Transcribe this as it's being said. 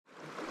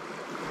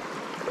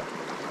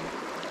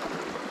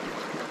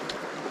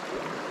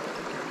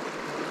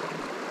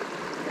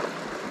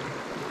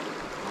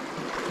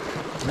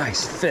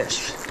Nice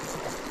fish.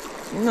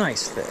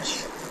 Nice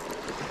fish.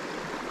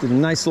 Did a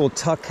nice little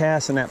tuck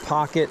cast in that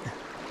pocket.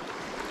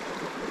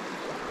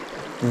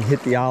 And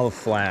hit the olive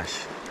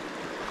flash.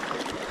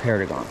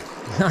 Paragon.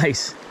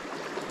 Nice.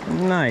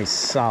 Nice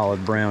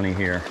solid brownie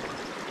here.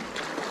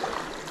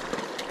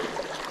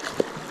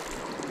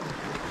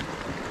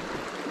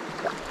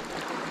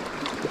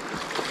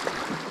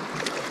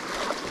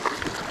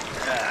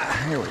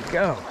 Here we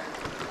go.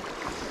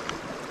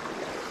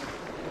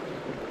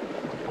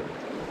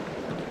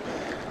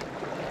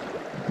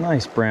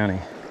 Nice brownie.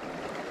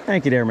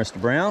 Thank you there, Mr.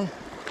 Brown.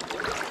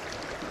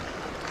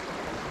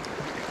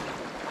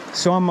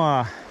 So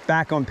I'm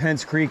back on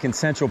Penns Creek in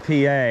Central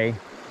PA.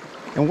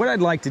 And what I'd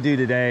like to do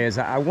today is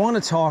I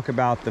want to talk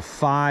about the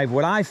 5,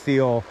 what I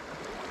feel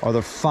are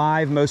the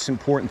 5 most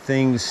important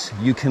things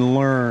you can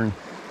learn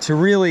to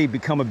really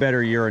become a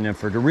better Euro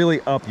Nympher, to really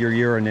up your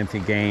Euro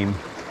Nymphing game.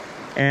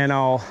 And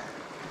I'll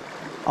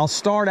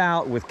start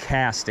out with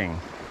casting.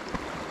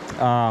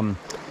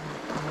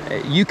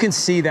 You can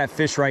see that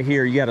fish right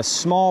here. You got a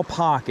small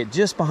pocket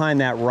just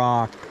behind that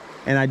rock,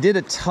 and I did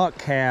a tuck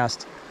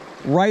cast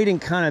right in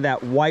kind of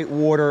that white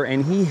water,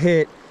 and he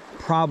hit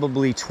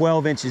probably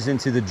 12 inches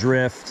into the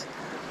drift.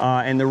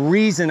 And the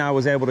reason I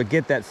was able to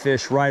get that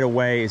fish right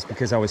away is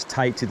because I was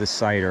tight to the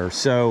sighter.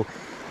 So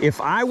if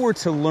I were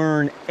to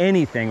learn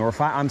anything, or if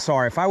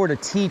I were to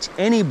teach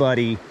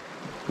anybody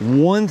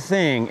one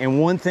thing and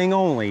one thing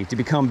only to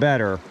become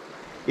better,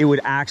 it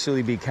would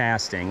actually be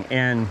casting.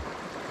 And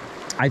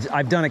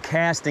I've done a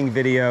casting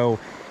video,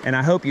 and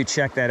I hope you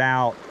check that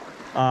out.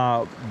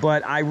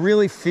 But I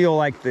really feel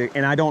like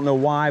and I don't know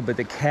why, but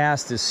the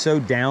cast is so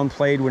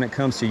downplayed when it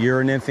comes to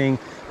Euro nymphing.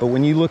 But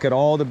when you look at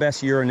all the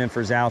best Euro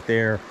nymphers out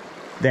there,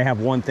 they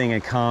have one thing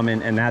in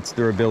common, and that's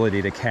their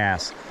ability to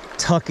cast.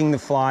 Tucking the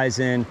flies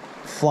in,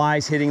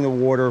 flies hitting the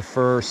water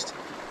first,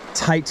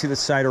 tight to the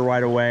sighter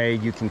right away.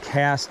 You can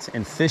cast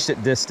and fish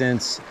at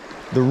distance.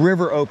 The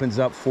river opens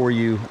up for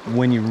you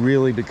when you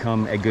really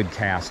become a good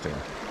caster.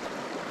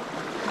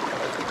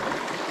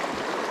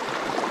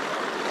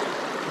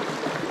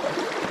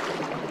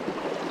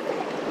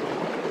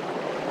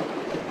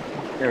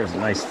 There's a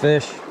nice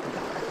fish.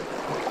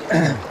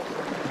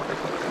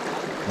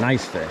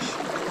 Nice fish.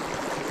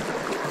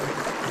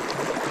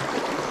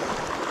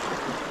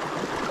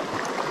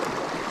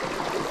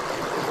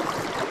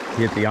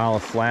 Hit the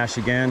olive flash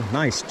again.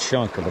 Nice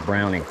chunk of the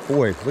brownie.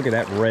 Boy, look at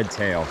that red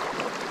tail.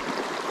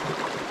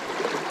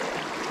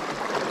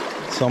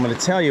 So I'm going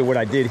to tell you what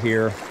I did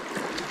here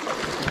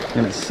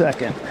in a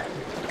second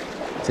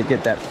to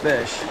get that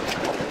fish.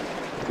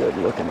 Good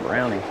looking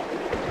brownie.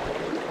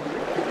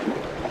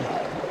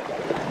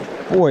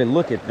 Boy,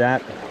 look at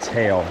that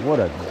tail.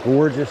 What a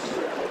gorgeous,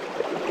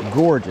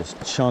 gorgeous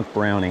chunk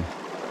brownie.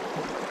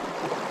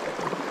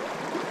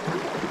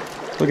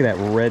 Look at that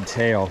red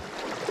tail.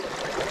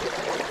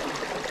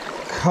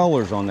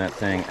 Colors on that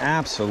thing,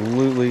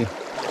 absolutely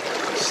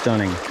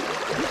stunning.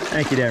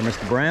 Thank you there,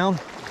 Mr. Brown.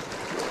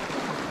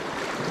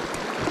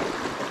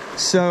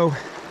 So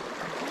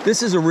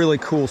this is a really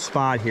cool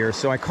spot here.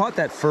 So I caught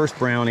that first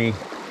brownie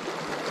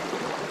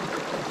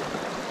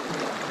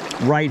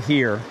right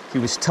here. He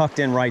was tucked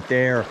in right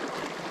there,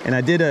 and I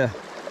did a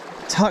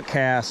tuck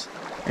cast,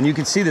 and you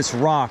can see this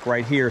rock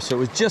right here. So it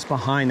was just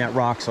behind that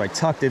rock, so I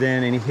tucked it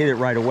in and he hit it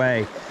right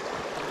away.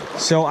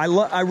 So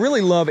I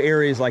really love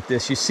areas like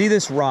this. You see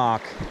this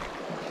rock,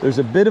 there's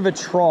a bit of a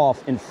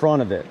trough in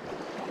front of it.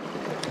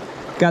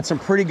 Got some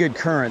pretty good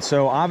current,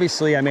 so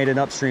obviously I made an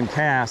upstream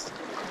cast,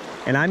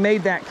 and I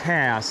made that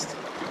cast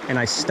and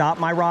I stopped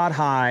my rod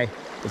high.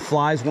 The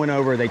flies went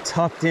over, they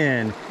tucked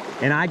in,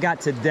 and I got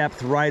to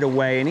depth right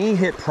away, and he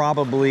hit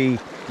probably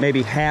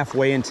maybe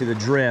halfway into the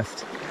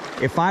drift.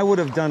 If I would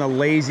have done a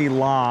lazy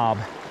lob,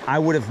 I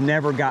would have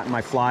never gotten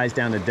my flies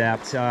down to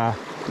depth.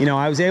 You know,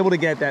 I was able to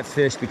get that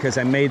fish because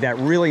I made that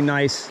really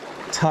nice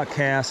tuck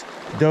cast,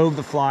 dove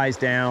the flies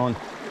down,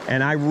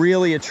 and I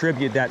really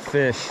attribute that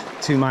fish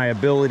to my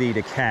ability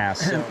to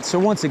cast. So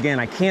once again,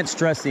 I can't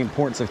stress the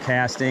importance of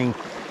casting.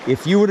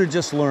 If you were to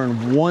just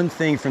learn one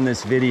thing from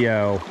this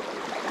video,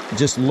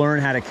 just learn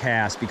how to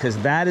cast, because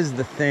that is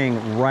the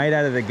thing right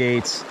out of the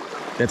gates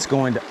that's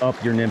going to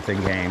up your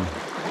nymphing game.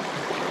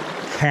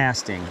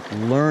 Casting.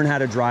 Learn how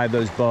to drive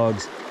those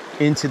bugs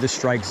into the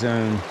strike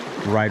zone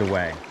right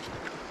away.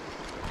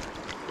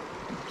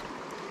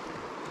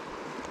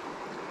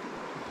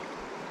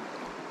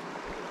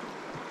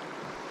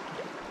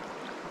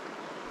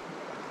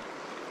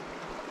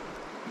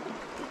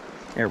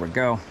 There we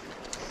go.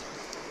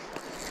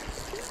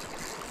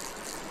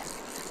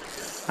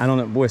 I don't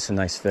know, boy, it's a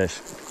nice fish.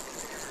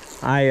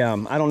 I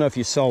don't know if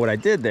you saw what I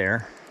did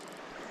there.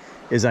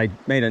 Is I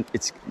made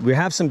we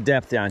have some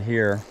depth down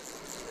here.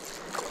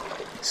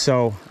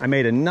 So I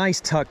made a nice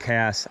tuck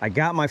cast. I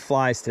got my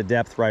flies to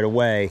depth right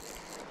away.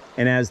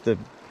 And as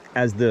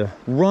the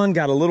run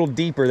got a little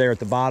deeper there at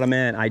the bottom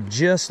end, I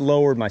just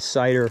lowered my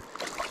sighter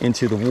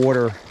into the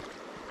water,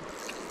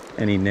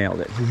 and he nailed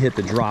it. He hit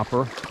the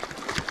dropper.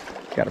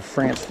 Got a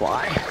France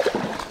fly.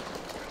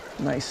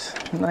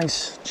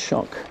 Nice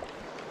chunk.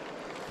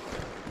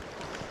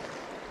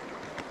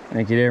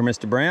 Thank you there,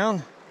 Mr.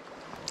 Brown.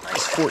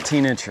 Nice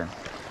 14-incher.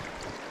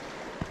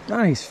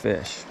 Nice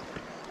fish.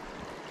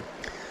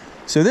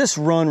 So this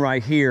run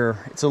right here,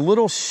 it's a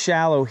little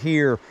shallow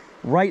here.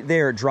 Right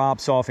there, it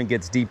drops off and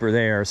gets deeper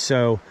there.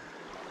 So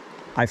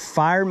I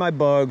fired my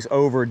bugs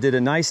over, did a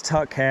nice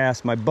tuck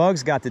cast. My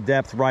bugs got the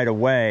depth right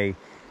away.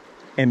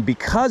 And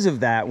because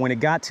of that, when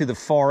it got to the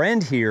far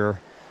end here,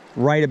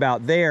 right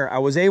about there, I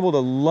was able to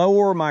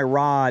lower my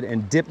rod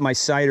and dip my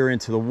sighter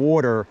into the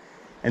water,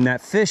 and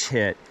that fish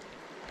hit.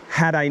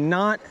 Had I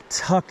not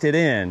tucked it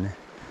in,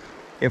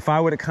 if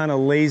I would have kind of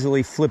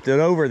lazily flipped it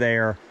over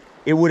there,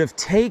 it would have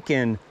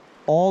taken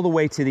all the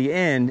way to the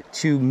end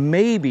to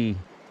maybe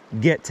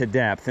get to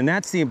depth. And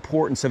that's the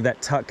importance of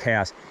that tuck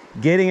cast,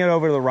 getting it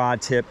over to the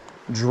rod tip,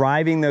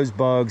 driving those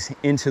bugs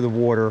into the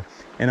water.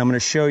 And I'm going to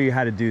show you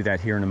how to do that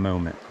here in a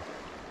moment.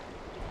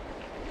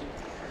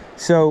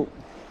 So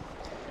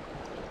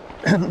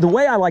the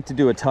way I like to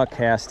do a tuck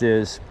cast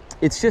is,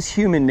 it's just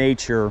human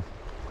nature.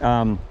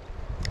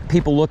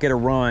 People look at a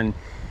run,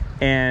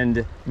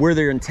 and where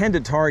their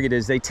intended target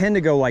is, they tend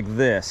to go like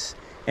this,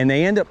 and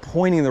they end up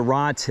pointing the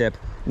rod tip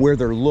where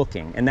they're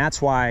looking. And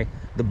that's why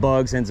the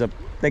bugs ends up,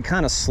 they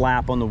kind of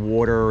slap on the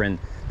water and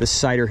the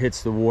sighter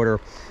hits the water.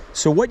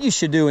 So what you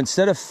should do,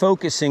 instead of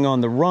focusing on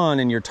the run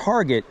and your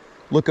target,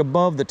 look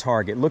above the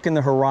target, look in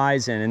the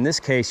horizon. In this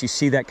case, you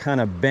see that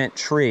kind of bent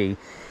tree.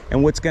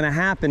 And what's going to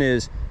happen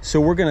is, so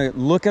we're going to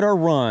look at our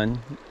run,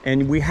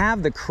 and we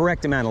have the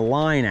correct amount of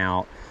line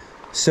out.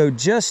 So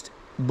just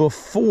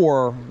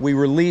before we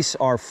release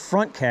our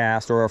front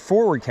cast or our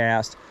forward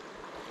cast,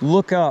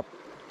 look up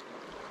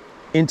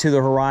into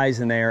the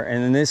horizon there,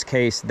 and in this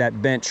case,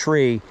 that bent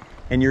tree,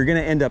 and you're going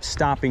to end up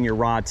stopping your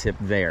rod tip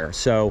there.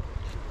 So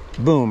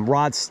boom,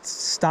 rod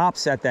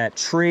stops at that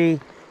tree.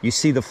 You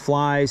see the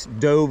flies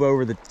dove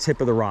over the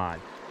tip of the rod.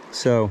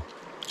 So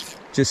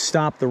just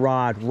stop the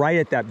rod right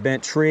at that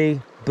bent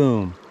tree.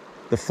 Boom,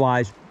 the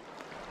flies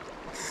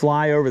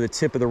fly over the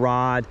tip of the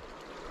rod,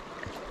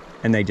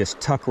 and they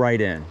just tuck right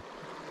in,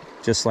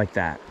 just like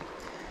that.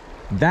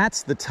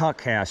 That's the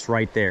tuck cast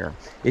right there.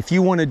 If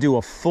you want to do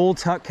a full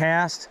tuck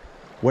cast,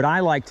 what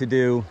I like to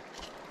do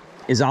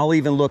is I'll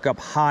even look up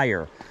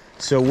higher.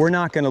 So we're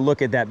not going to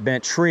look at that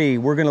bent tree.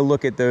 We're going to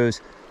look at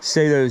those,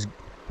 say those,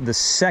 the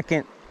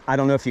second, I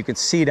don't know if you can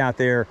see it out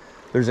there,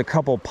 there's a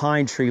couple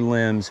pine tree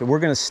limbs, and we're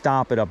going to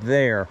stop it up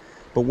there.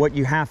 But what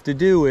you have to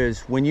do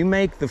is, when you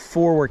make the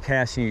forward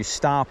cast and you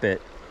stop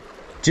it,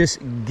 just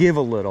give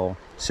a little.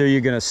 So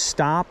you're going to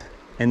stop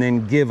and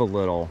then give a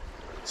little.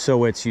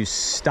 So it's, you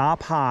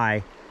stop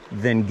high,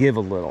 then give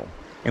a little.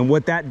 And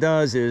what that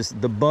does is,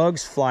 the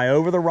bugs fly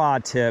over the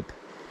rod tip,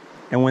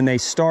 and when they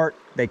start,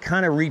 they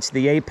kind of reach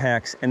the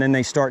apex, and then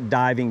they start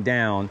diving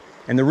down.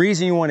 And the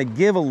reason you want to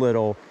give a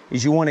little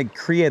is you want to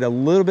create a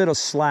little bit of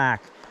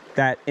slack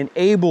that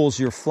enables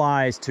your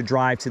flies to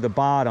drive to the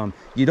bottom.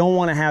 You don't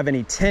want to have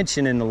any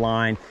tension in the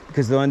line,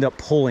 because they'll end up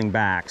pulling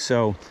back.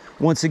 So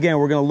once again,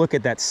 we're going to look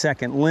at that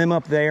second limb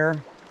up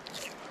there,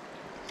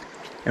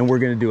 and we're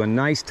going to do a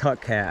nice tuck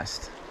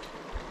cast.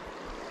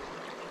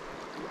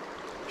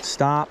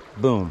 Stop,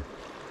 boom,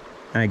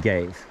 and I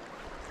gave.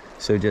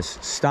 So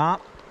just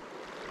stop.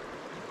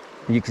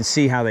 You can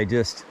see how they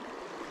just,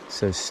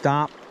 so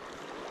stop,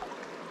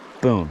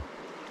 boom.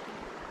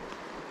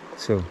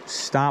 So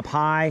stop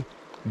high,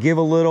 give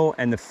a little,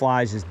 and the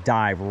flies just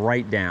dive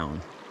right down.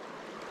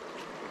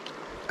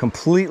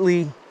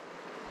 Completely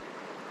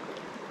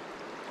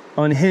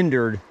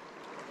unhindered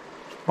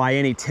by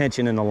any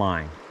tension in the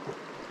line.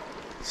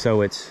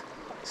 So it's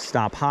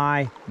stop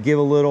high, give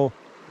a little,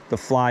 the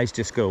flies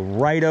just go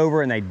right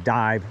over and they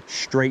dive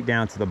straight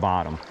down to the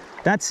bottom.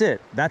 That's it.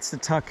 That's the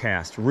tuck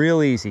cast.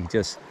 Real easy.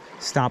 Just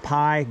stop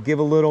high, give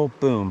a little,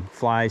 boom,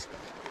 flies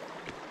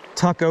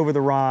tuck over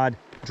the rod,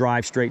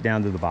 drive straight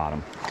down to the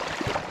bottom.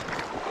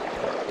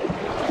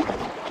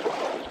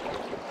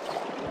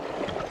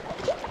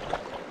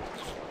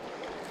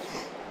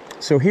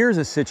 So here's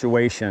a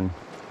situation.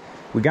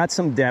 We got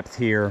some depth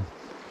here,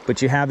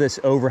 but you have this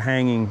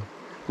overhanging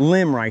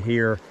limb right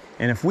here.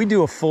 And if we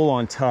do a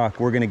full-on tuck,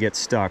 we're going to get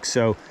stuck.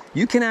 So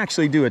you can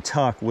actually do a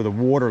tuck with a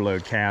water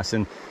load cast.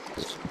 And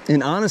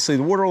honestly,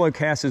 the water load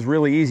cast is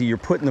really easy. You're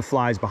putting the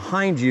flies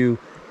behind you.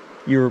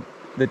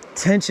 The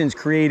tension's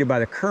created by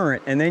the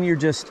current, and then you're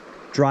just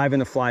driving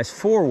the flies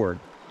forward,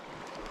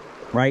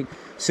 right?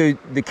 So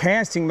the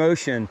casting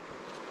motion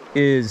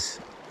is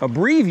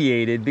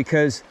abbreviated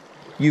because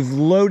you've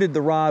loaded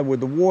the rod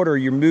with the water.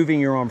 You're moving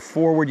your arm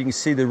forward. You can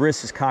see the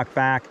wrist is cocked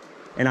back,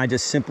 and I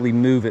just simply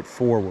move it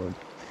forward.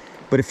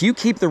 But if you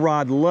keep the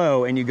rod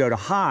low and you go to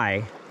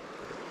high,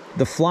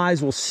 the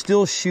flies will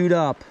still shoot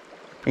up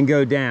and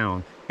go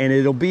down, and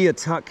it'll be a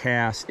tuck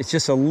cast. It's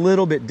just a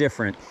little bit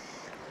different.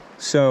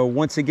 So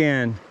once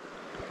again,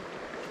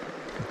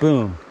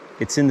 boom,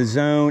 it's in the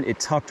zone. It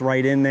tucked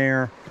right in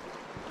there.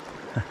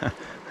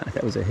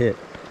 That was a hit.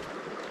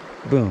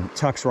 Boom,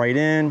 tucks right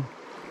in,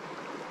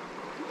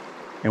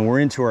 and we're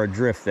into our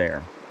drift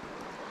there.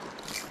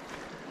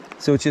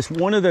 So it's just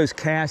one of those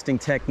casting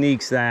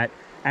techniques that,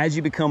 as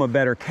you become a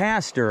better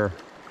caster,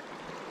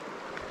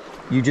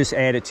 you just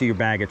add it to your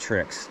bag of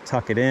tricks.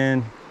 Tuck it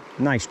in,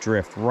 nice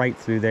drift right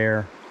through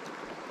there.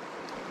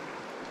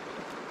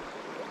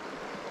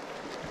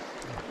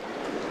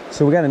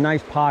 So we got a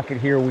nice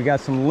pocket here. We got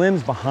some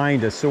limbs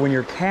behind us. So when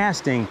you're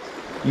casting,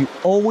 you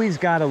always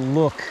got to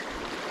look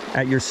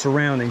at your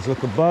surroundings.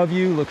 Look above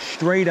you, look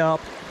straight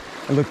up,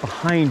 and look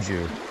behind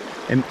you.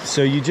 And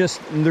so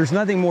there's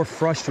nothing more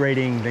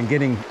frustrating than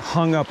getting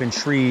hung up in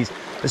trees,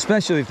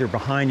 especially if they're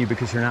behind you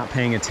because you're not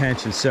paying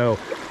attention. So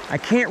I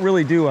can't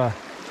really do a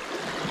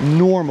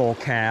normal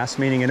cast,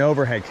 meaning an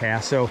overhead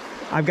cast. So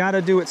I've got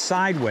to do it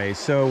sideways.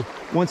 So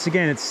once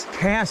again, it's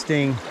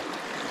casting.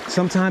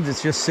 Sometimes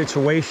it's just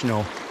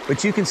situational,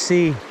 but you can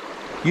see,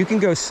 you can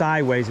go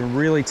sideways and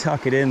really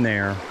tuck it in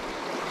there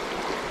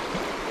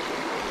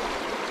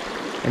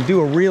and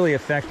do a really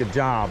effective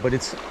job. But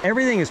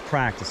everything is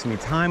practice. I mean,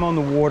 time on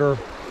the water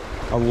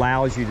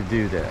allows you to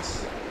do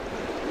this.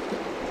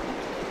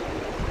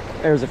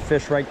 There's a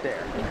fish right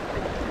there.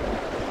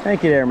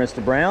 Thank you there,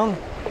 Mr. Brown.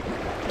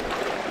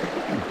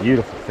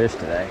 Beautiful fish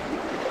today.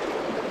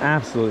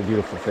 Absolutely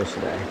beautiful fish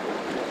today.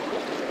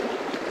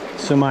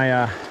 So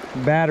my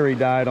battery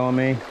died on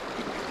me.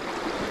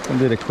 I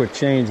did a quick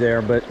change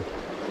there, but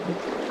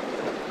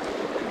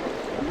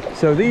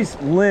so these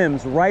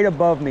limbs right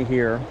above me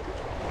here,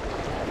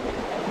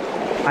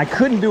 I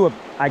couldn't do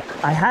I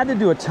had to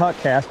do a tuck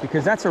cast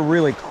because that's a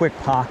really quick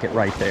pocket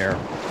right there.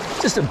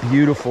 Just a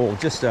beautiful,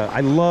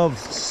 I love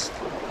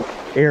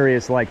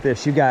areas like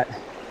this. You got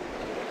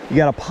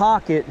a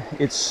pocket,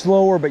 it's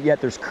slower, but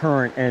yet there's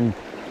current, and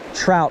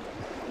trout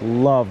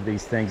love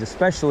these things,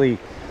 especially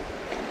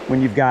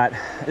when you've got,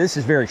 this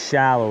is very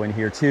shallow in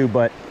here too,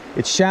 but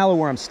it's shallow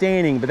where I'm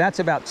standing, but that's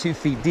about 2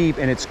 feet deep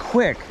and it's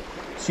quick.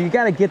 So you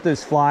got to get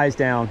those flies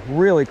down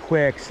really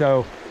quick.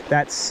 So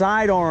that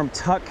sidearm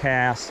tuck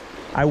cast,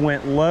 I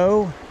went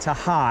low to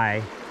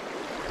high,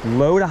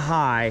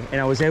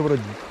 and I was able to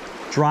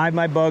drive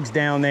my bugs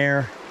down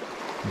there,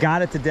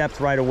 got it to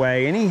depth right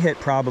away, and he hit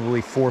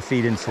probably 4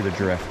 feet into the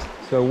drift.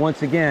 So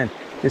once again,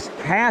 this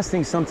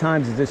casting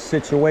sometimes is just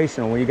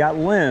situational. When you got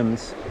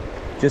limbs,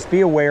 just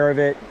be aware of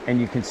it, and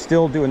you can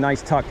still do a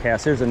nice tuck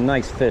cast. There's a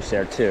nice fish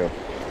there too.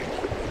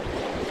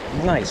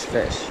 Nice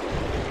fish.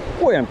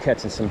 Boy, I'm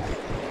catching some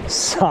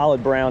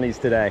solid brownies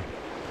today.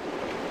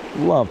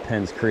 Love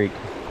Penns Creek.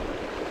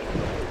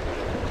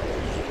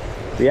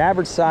 The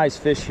average size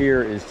fish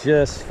here is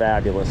just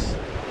fabulous.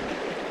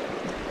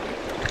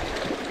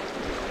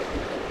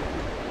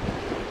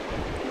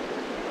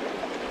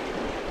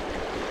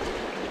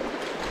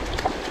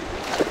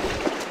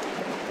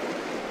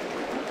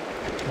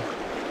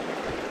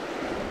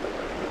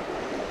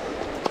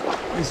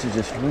 These are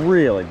just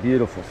really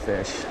beautiful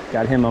fish.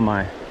 Got him on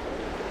my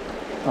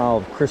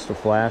olive crystal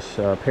flash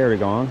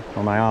Paragon,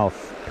 or my olive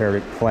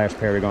flash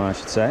Paragon, I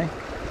should say.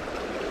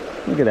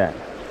 Look at that.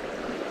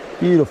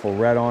 Beautiful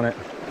red on it.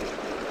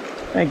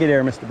 Thank you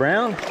there, Mr.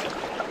 Brown.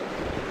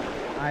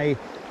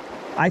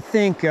 I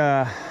think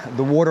the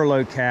water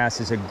load cast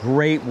is a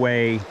great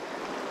way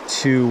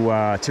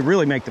to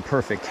really make the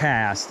perfect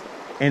cast,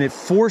 and it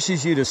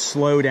forces you to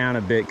slow down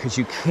a bit because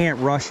you can't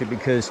rush it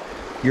because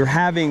you're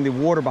having the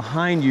water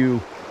behind you,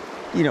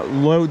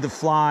 load the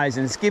flies,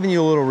 and it's giving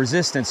you a little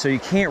resistance, so you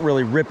can't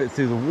really rip it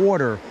through the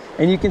water.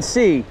 And you can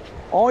see,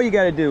 all you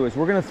got to do is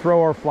we're going to throw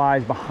our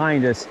flies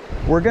behind us.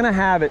 We're going to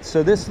have it,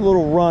 so this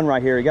little run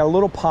right here, you got a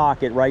little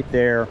pocket right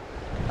there.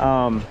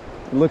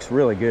 It looks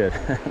really good.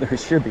 There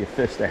should be a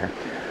fish there.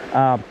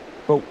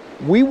 But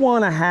we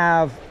want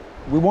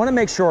to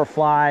make sure our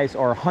flies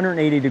are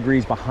 180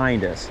 degrees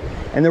behind us.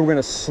 And then we're going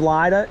to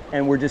slide it,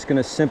 and we're just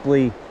going to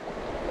simply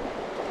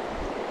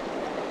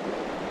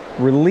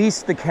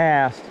release the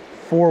cast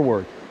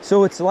forward.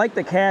 So it's like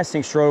the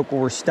casting stroke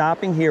where we're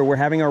stopping here, we're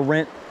having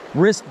our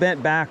wrist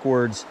bent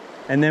backwards,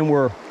 and then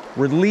we're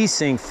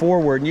releasing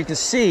forward. And you can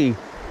see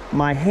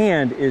my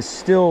hand is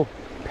still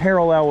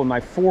parallel with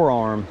my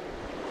forearm,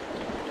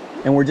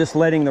 and we're just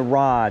letting the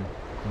rod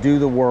do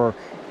the work,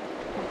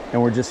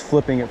 and we're just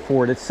flipping it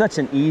forward. It's such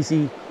an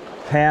easy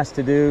cast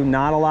to do,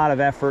 not a lot of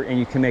effort, and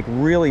you can make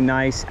really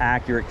nice,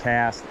 accurate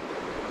casts.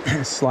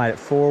 Slide it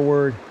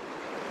forward,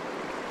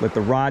 let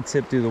the rod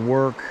tip do the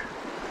work.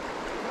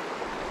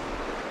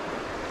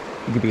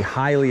 You can be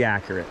highly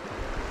accurate.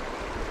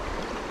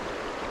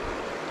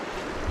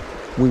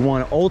 We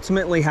want to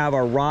ultimately have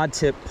our rod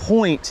tip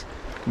point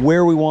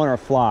where we want our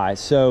flies.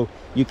 So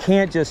you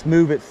can't just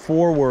move it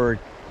forward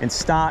and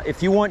stop.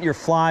 If you want your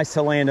flies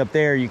to land up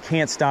there, you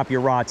can't stop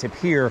your rod tip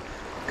here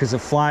because the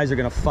flies are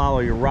going to follow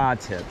your rod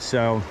tip.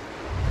 So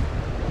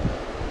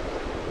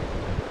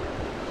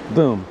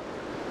boom,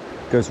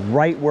 goes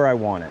right where I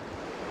want it.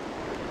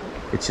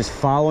 It's just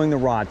following the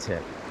rod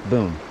tip.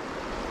 Boom,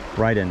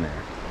 right in there.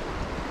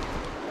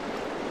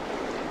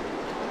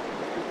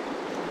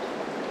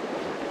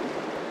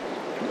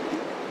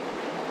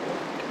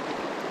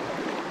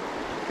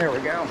 There we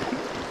go.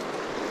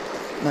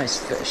 Nice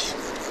fish.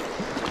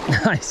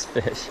 Nice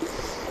fish.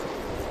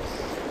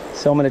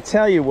 So I'm going to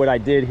tell you what I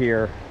did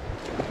here.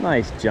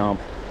 Nice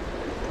jump.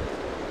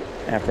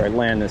 After I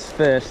land this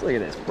fish, look at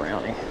this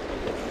brownie.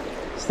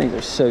 These things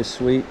are so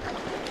sweet.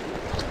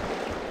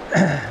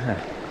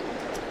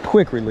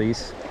 Quick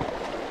release.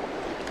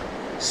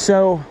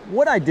 So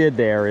what I did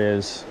there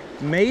is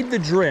made the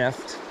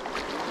drift.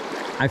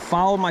 I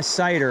followed my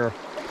sighter.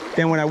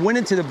 Then when I went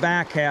into the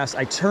back cast,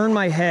 I turned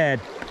my head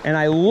and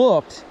I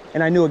looked,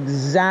 and I knew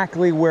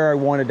exactly where I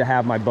wanted to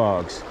have my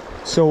bugs.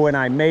 So when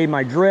I made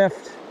my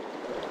drift,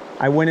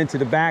 I went into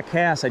the back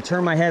cast, I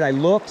turned my head, I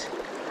looked,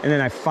 and then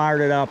I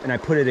fired it up and I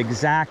put it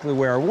exactly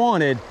where I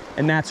wanted,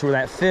 and that's where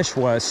that fish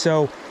was.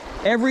 So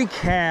every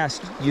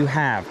cast you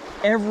have,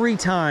 every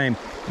time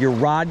your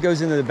rod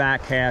goes into the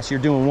back cast, you're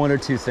doing one or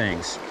two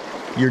things.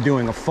 You're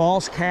doing a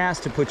false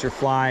cast to put your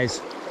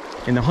flies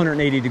in the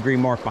 180-degree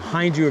mark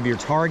behind you of your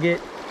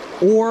target,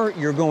 or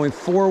you're going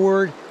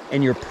forward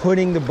and you're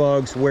putting the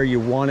bugs where you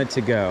want it to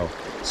go.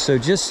 So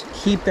just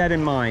keep that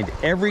in mind.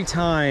 Every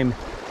time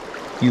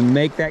you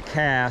make that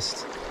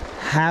cast,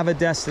 have a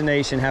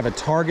destination, have a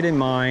target in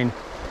mind,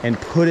 and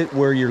put it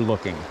where you're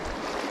looking.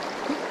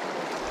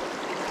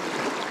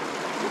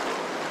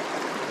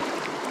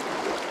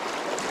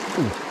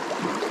 Ooh.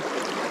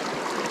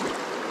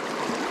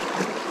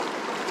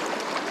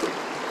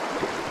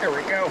 There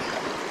we go.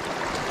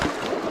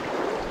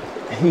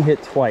 He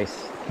hit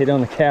twice. Hit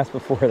on the cast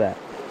before that.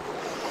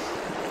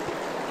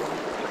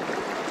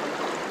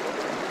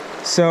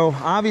 So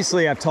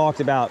obviously I've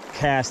talked about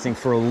casting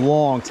for a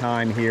long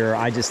time here.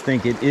 I just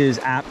think it is,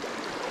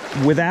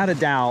 without a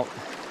doubt,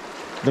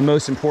 the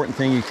most important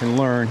thing you can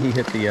learn. He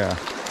hit the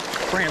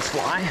France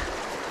fly.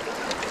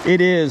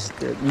 It is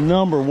the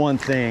 #1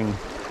 thing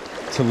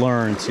to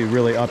learn to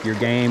really up your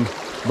game.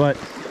 But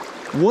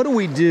what do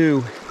we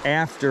do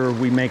after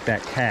we make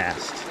that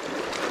cast?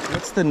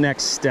 What's the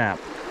next step?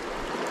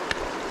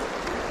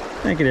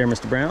 Thank you there,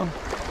 Mr. Brown.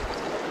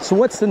 So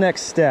what's the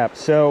next step?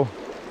 So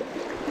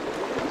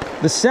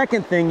the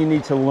second thing you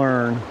need to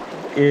learn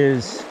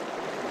is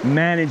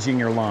managing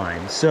your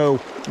line. So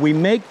we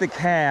make the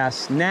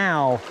cast,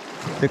 now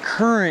the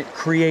current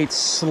creates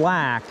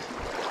slack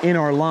in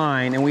our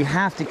line and we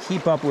have to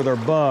keep up with our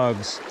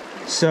bugs.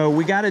 So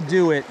we got to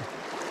do it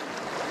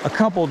a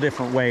couple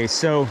different ways.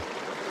 So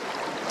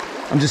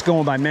I'm just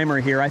going by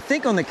memory here. I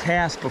think on the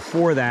cast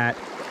before that,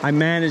 I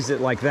managed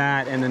it like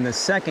that, and then the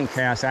second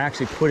cast, I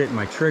actually put it in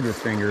my trigger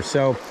finger.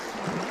 So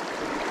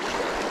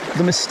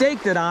the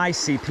mistake that I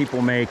see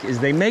people make is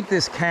they make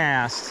this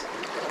cast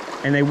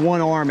and they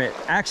one-arm it.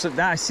 Actually,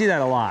 I see that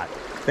a lot.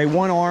 They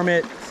one-arm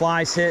it,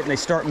 flies hit, and they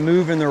start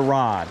moving their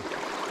rod.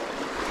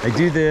 They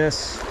do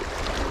this,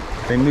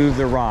 they move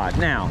their rod.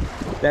 Now,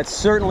 that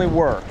certainly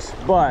works,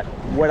 but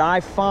what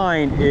I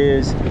find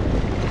is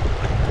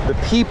the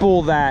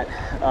people that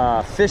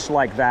fish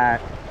like that,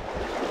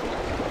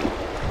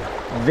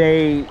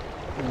 they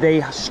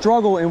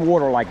struggle in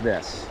water like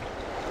this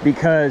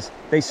because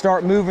they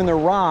start moving their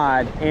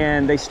rod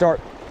and they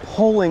start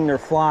pulling their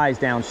flies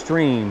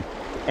downstream,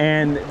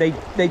 and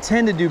they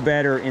tend to do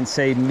better in,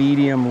 say,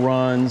 medium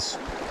runs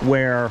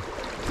where,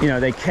 you know,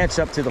 they catch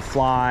up to the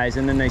flies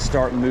and then they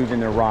start moving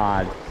their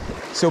rod.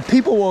 So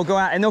people will go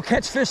out and they'll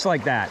catch fish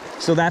like that.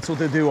 So that's what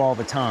they do all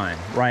the time,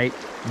 right?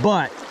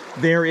 But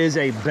there is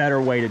a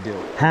better way to do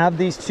it. Have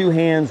these two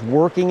hands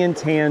working in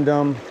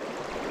tandem.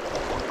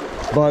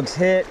 Bugs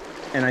hit,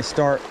 and I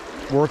start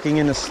working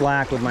in the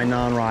slack with my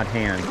non-rod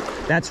hand.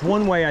 That's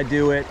one way I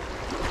do it.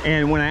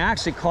 And when I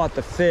actually caught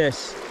the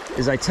fish,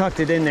 is I tucked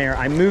it in there,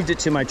 I moved it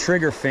to my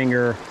trigger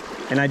finger,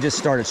 and I just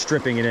started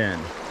stripping it in.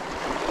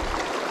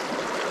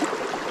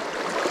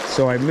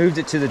 So I moved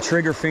it to the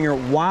trigger finger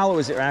while it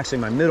was, actually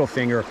my middle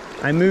finger,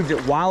 I moved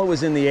it while it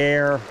was in the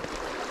air.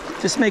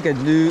 Just make a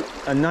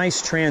nice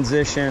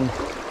transition,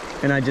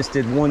 and I just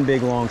did one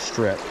big long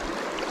strip,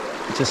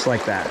 just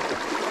like that.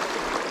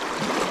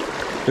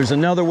 There's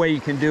another way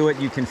you can do it.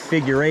 You can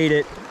figure eight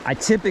it. I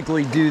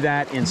typically do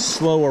that in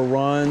slower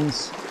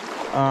runs,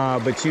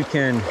 but you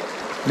can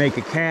make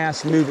a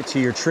cast, move it to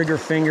your trigger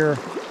finger,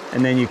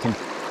 and then you can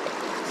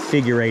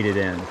figure eight it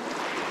in.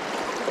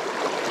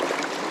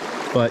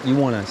 But you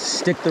want to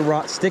stick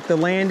the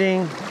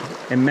landing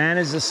and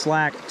manage the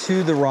slack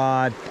to the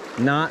rod,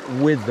 not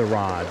with the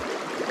rod.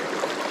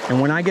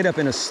 And when I get up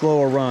in a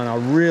slower run, I'll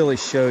really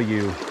show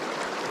you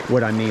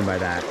what I mean by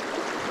that.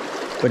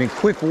 But in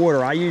quick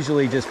water, I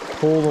usually just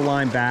pull the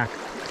line back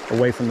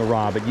away from the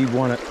rod, but you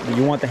want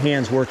the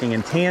hands working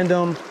in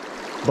tandem,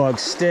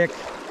 bugs stick,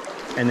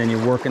 and then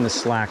you're working the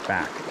slack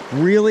back.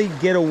 Really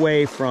get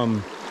away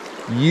from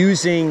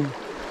using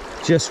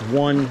just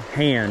one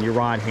hand, your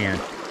rod hand.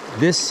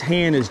 This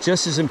hand is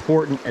just as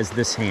important as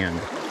this hand.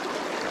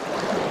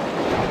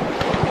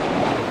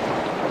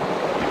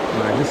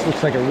 All right, this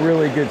looks like a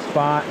really good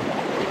spot.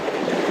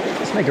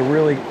 Let's make a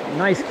really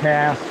nice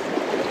cast.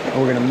 And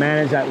we're going to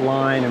manage that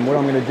line, and what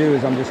I'm going to do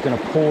is I'm just going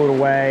to pull it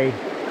away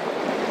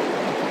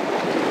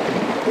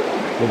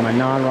with my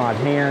non-rod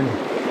hand.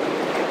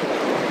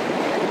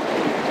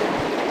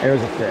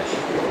 There's a fish.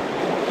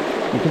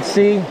 You can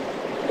see,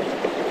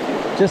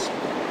 just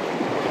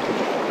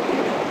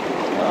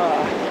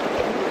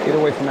get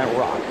away from that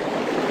rock.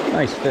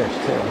 Nice fish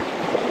too.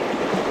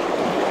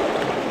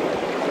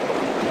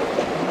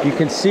 You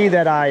can see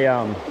that I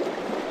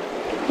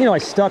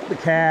stuck the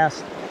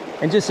cast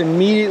and just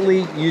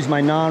immediately used my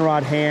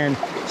non-rod hand,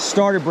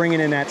 started bringing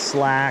in that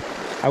slack.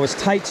 I was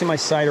tight to my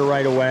sighter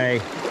right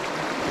away,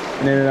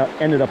 and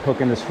ended up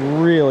hooking this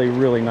really,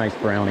 really nice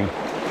brownie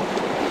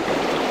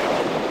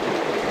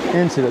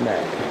into the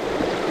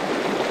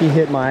net. He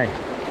hit my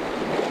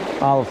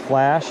olive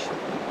flash.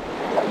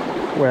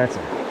 Well, that's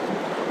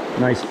a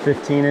nice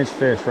 15-inch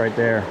fish right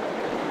there.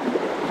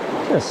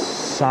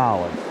 Just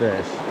solid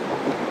fish.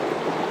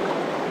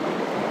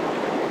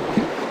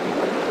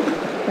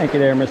 Thank you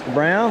there, Mr.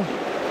 Brown.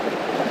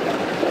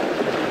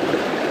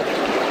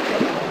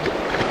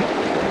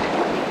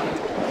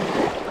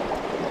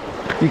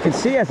 You can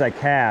see as I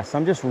cast,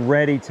 I'm just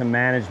ready to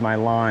manage my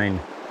line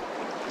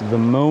the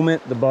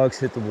moment the bugs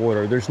hit the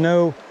water. There's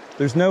no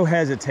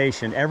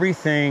hesitation.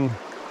 Everything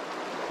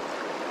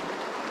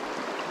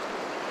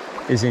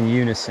is in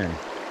unison.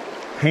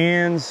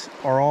 Hands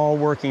are all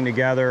working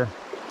together.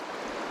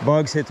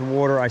 Bugs hit the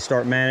water, I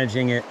start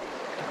managing it.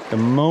 The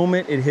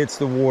moment it hits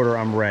the water,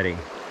 I'm ready.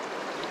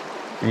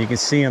 And you can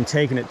see I'm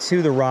taking it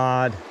to the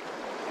rod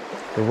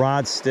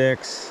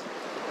sticks.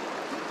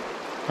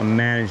 I'm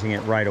managing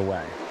it right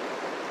away.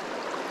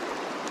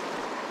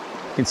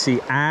 You can see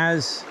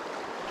as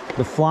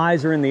the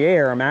flies are in the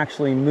air, I'm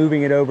actually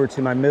moving it over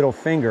to my middle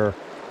finger,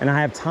 and I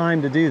have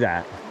time to do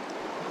that.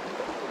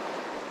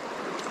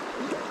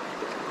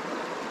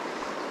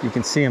 You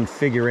can see I'm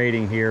figure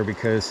eighting here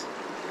because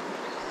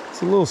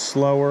it's a little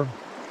slower.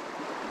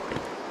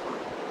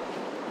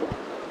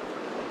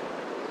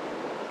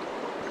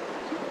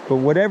 But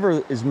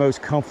whatever is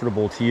most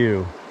comfortable to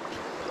you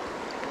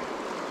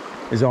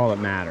is all that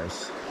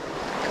matters.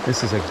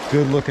 This is a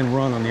good looking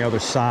run on the other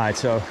side.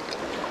 So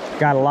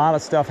got a lot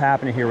of stuff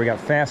happening here. We got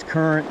fast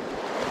current.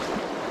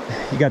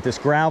 You got this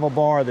gravel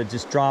bar that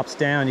just drops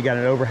down. You got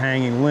an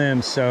overhanging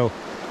limb. So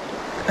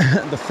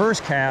the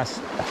first cast,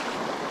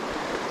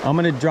 I'm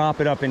gonna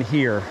drop it up in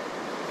here,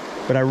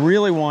 but I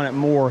really want it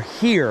more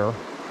here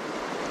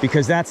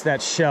because that's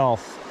that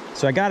shelf.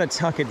 So I gotta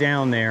tuck it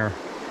down there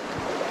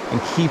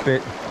and keep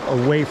it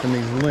away from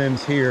these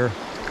limbs here,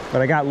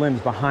 but I got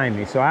limbs behind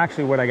me. So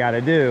actually what I got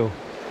to do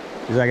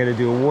is I got to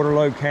do a water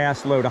load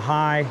cast, low to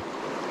high,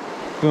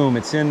 boom,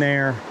 it's in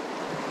there,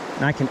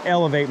 and I can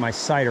elevate my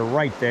sighter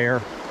right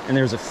there, and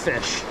there's a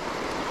fish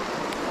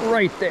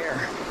right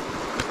there.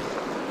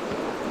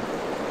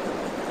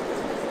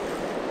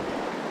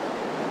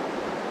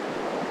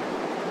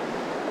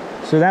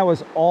 So that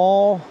was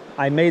all,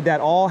 I made that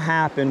all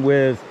happen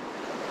with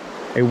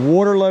a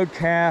water load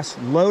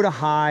cast, low to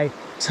high,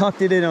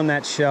 tucked it in on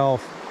that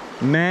shelf,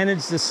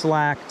 managed the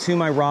slack to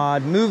my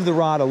rod, moved the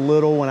rod a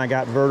little when I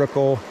got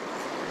vertical,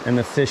 and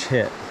the fish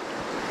hit.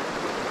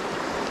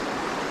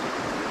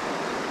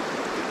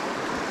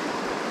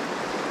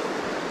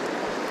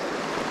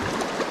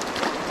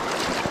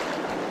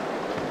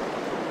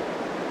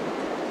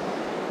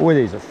 Boy,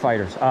 these are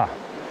fighters. Ah,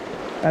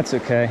 that's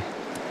okay.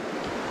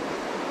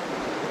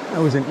 That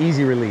was an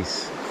easy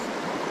release.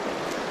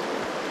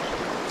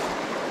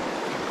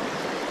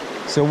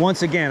 So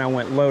once again, I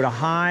went low to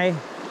high.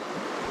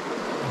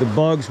 The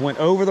bugs went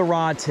over the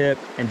rod tip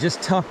and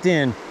just tucked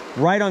in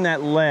right on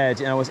that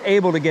ledge, and I was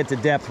able to get to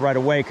depth right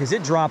away because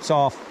it drops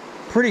off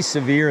pretty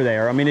severe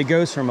there. I mean, it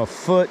goes from a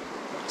foot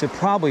to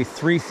probably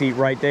 3 feet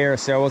right there.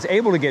 So I was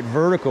able to get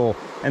vertical,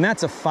 and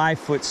that's a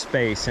 5-foot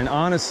space. And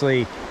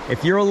honestly,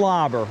 if you're a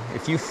lobber,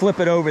 if you flip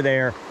it over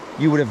there,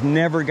 you would have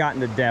never gotten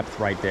to depth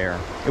right there.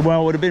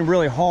 Well, it would have been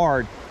really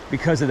hard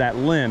because of that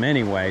limb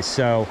anyway.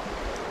 So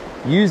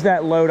use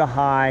that low to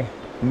high,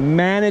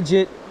 manage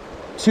it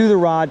to the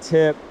rod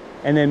tip,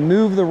 and then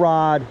move the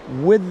rod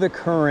with the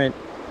current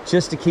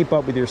just to keep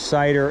up with your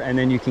sighter, and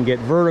then you can get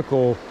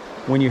vertical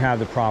when you have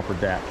the proper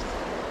depth.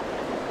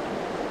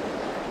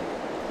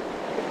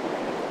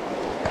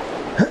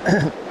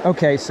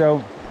 Okay,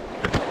 so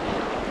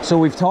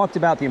we've talked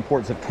about the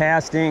importance of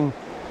casting.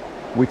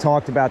 We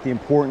talked about the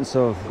importance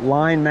of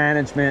line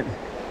management.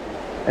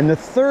 And the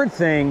third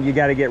thing you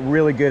got to get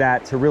really good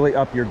at to really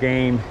up your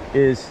game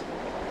is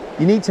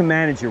you need to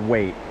manage your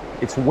weight.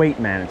 It's weight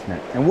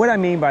management. And what I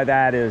mean by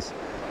that is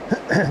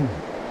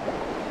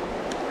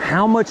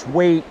how much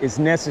weight is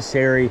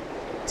necessary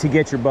to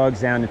get your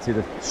bugs down into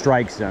the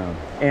strike zone.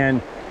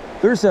 And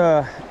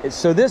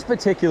so this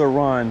particular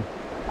run,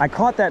 I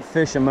caught that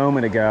fish a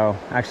moment ago,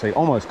 actually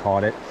almost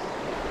caught it.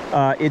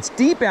 It's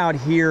deep out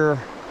here,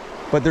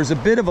 but there's a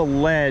bit of a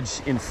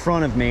ledge in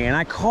front of me, and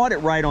I caught it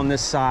right on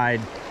this side.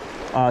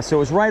 So it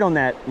was right on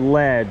that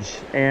ledge,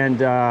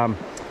 and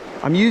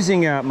I'm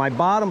using my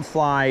bottom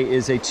fly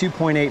is a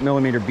 2.8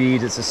 millimeter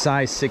bead. It's a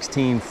size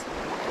 16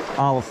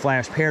 olive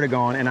flash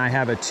Perdigon, and I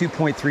have a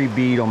 2.3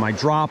 bead on my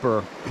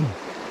dropper.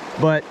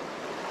 But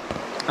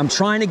I'm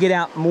trying to get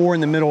out more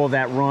in the middle of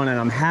that run, and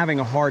I'm having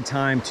a hard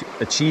time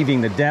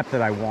achieving the depth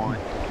that I want.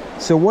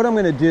 So what I'm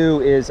gonna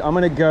do is I'm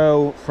gonna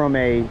go from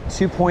a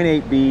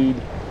 2.8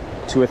 bead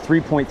to a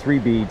 3.3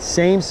 bead,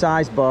 same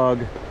size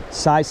bug,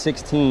 size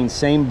 16,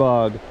 same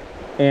bug.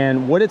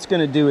 And what it's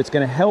gonna do, it's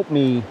gonna help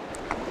me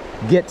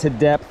get to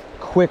depth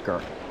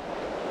quicker.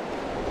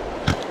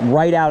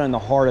 right out in the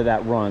heart of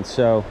that run.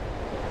 So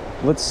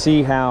let's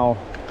see how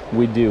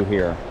we do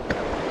here.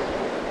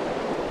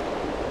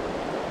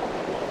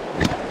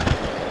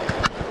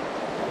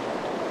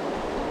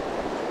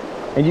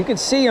 And you can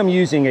see I'm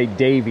using a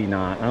Davy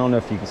knot. I don't know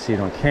if you can see it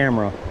on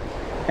camera.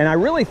 And I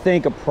really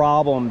think a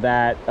problem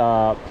that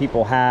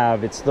people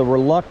have, it's the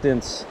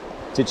reluctance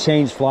to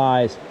change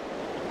flies,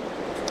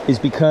 is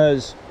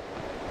because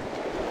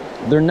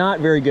they're not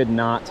very good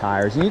knot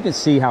tires. And you can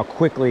see how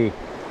quickly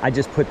I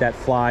just put that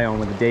fly on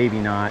with a Davy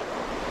knot.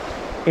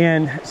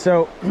 And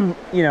so,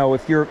 you know,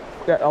 if you're,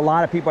 a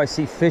lot of people I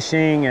see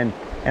fishing and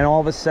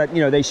all of a sudden,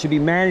 you know, they should be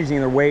managing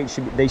their weight,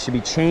 they should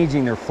be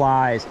changing their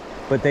flies,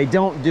 but they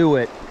don't do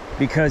it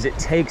because it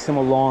takes them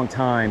a long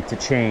time to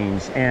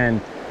change.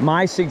 And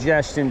my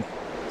suggestion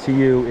to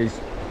you is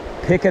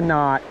pick a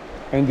knot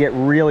and get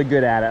really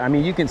good at it. I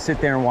mean, you can sit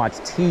there and watch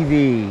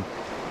TV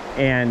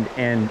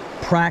and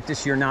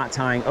practice your knot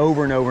tying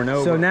over and over and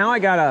over. So now I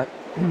got a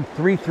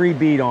 3-3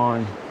 bead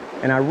on,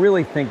 and I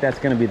really think that's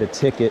going to be the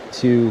ticket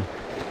to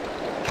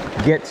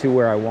get to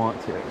where I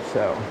want to.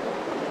 So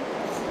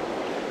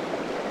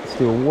let's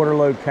do a water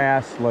load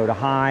cast, load a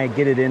high,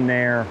 get it in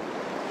there.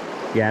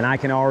 Yeah, and I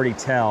can already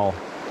tell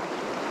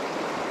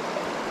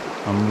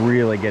I'm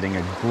really getting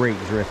a great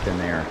drift in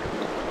there.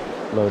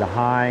 Load a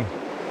high,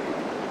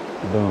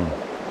 boom.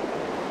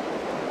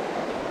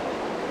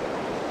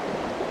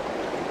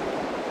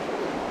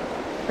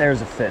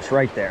 There's a fish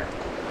right there.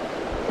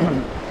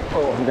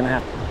 Oh, I'm gonna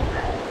have to.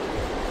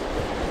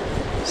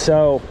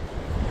 So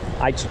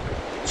I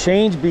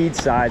change bead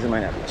size. I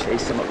might have to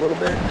chase him a little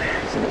bit.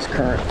 He's in this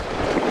current.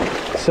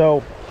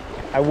 So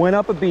I went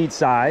up a bead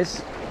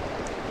size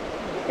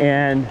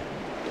and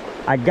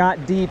I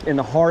got deep in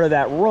the heart of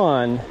that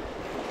run,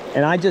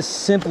 and I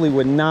just simply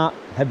would not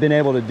have been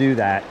able to do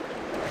that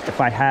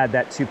if I had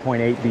that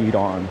 2.8 bead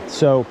on.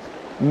 So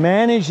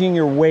managing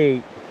your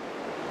weight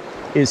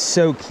is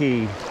so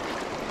key.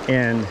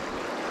 And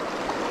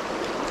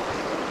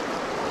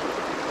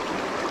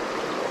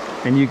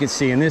you can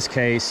see in this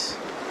case,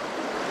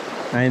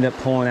 I end up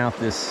pulling out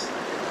this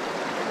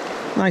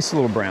nice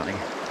little brownie.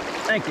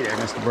 Thank you there,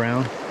 Mr.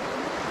 Brown.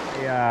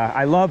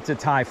 I love to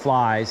tie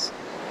flies,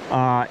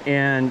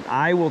 and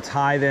I will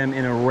tie them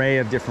in an array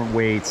of different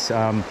weights.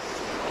 I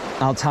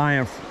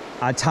tie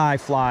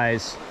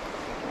flies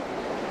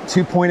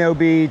 2.0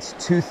 beads,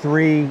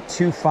 2.3,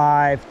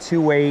 2.5,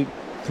 2.8,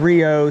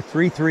 3.0,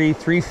 3.3,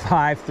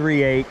 3.5,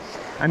 3.8.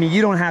 I mean,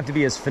 you don't have to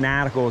be as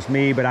fanatical as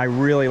me, but I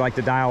really like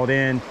to dial it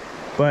in.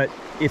 But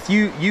if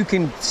you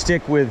can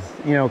stick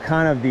with, you know,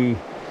 kind of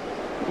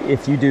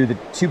if you do the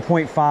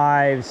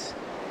 2.5s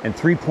and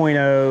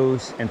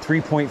 3.0s and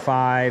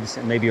 3.5s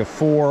and maybe a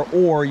 4,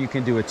 or you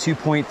can do a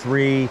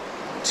 2.3,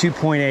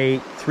 2.8,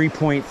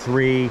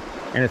 3.3,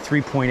 and a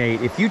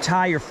 3.8. If you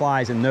tie your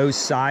flies in those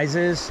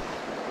sizes,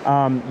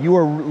 you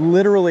are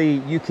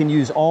literally, you can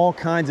use all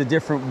kinds of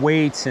different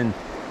weights, and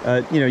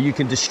you know, you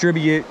can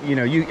distribute, you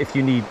know, if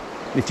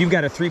you've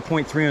got a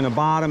 3.3 on the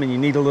bottom and you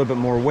need a little bit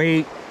more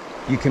weight,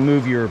 you can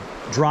move your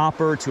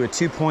dropper to a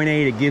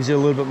 2.8. It gives you a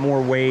little bit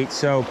more weight.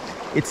 So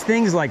it's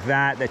things like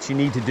that you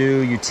need to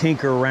do. You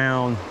tinker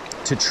around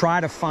to try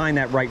to find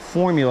that right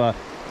formula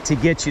to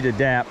get you to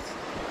depth.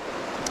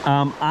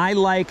 I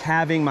like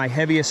having my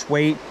heaviest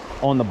weight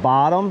on the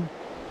bottom,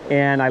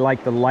 and I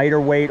like the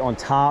lighter weight on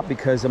top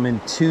because I'm in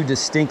two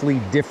distinctly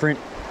different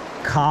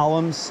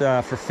columns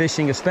for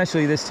fishing,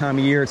 especially this time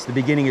of year. It's the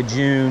beginning of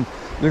June.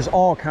 There's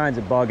all kinds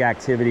of bug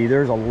activity.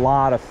 There's a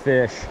lot of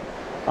fish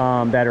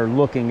that are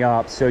looking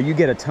up, so you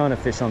get a ton of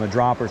fish on the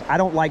droppers. I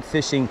don't like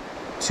fishing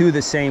to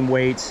the same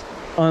weights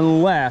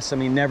unless, I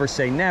mean, never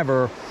say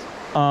never,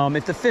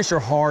 if the fish are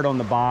hard on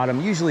the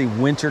bottom. Usually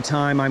winter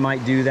time I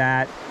might do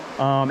that.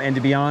 And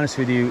to be honest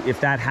with you,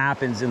 if that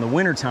happens in the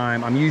winter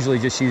time, I'm usually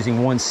just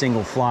using one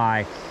single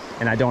fly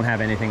and I don't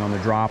have anything on the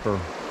dropper.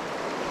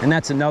 And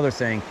that's another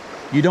thing.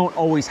 You don't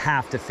always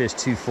have to fish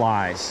 2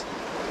 flies.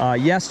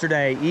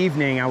 Yesterday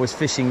evening, I was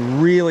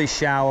fishing really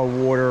shallow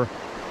water.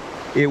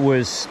 It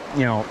was,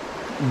 you know,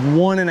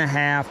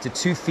 1.5 to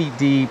 2 feet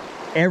deep.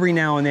 Every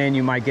now and then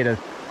you might get a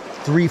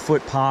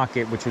 3-foot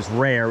pocket, which was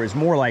rare. It was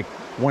more like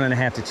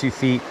 1.5 to 2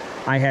 feet.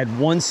 I had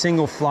one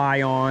single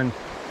fly on,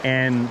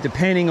 and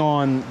depending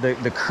on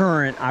the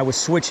current, I was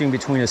switching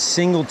between a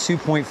single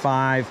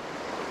 2.5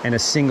 and a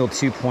single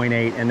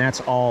 2.8, and that's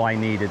all I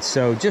needed.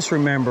 So just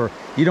remember,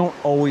 you don't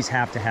always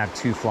have to have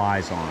 2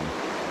 flies on.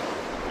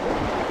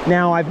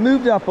 Now, I've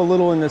moved up a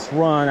little in this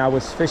run. I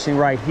was fishing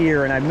right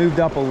here, and I moved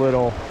up a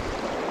little,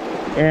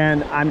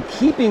 and I'm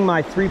keeping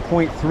my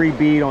 3.3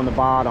 bead on the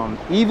bottom,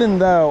 even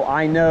though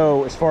I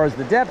know as far as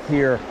the depth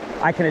here,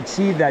 I can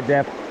achieve that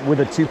depth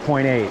with a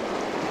 2.8.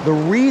 The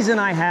reason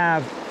I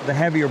have the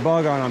heavier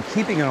bug on, I'm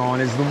keeping it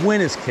on, is the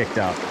wind is kicked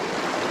up.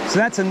 So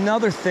that's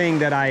another thing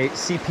that I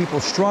see people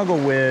struggle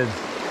with.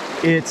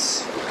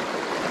 It's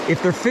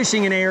if they're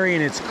fishing an area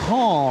and it's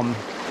calm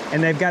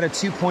and they've got a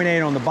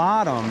 2.8 on the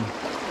bottom,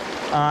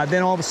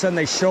 then all of a sudden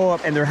they show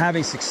up and they're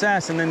having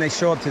success, and then they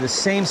show up to the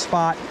same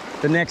spot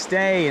the next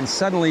day and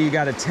suddenly you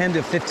got a 10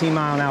 to 15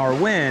 mile an hour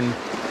wind.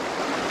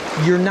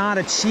 you're not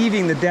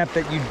achieving the depth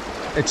that you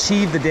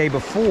achieved the day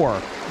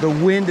before. The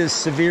wind is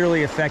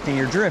severely affecting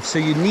your drift. So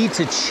you need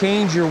to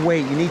change your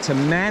weight. You need to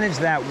manage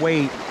that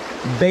weight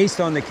based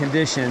on the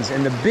conditions.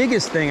 And the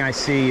biggest thing I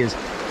see is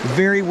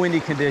very windy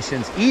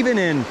conditions. Even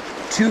in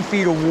 2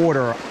 feet of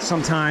water,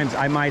 sometimes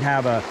I might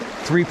have a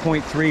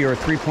 3.3 or a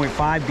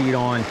 3.5 beat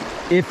on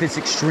if it's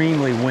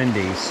extremely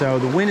windy. So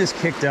the wind is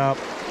kicked up.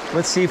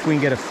 Let's see if we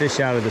can get a fish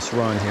out of this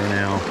run here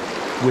now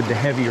with the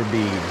heavier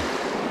bead.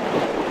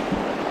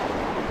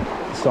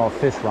 Saw a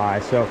fish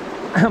rise. So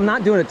I'm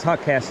not doing a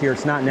tuck cast here.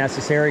 It's not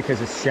necessary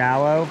because it's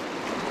shallow,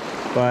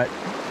 but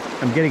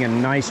I'm getting a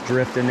nice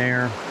drift in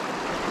there.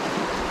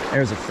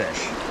 There's a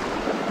fish.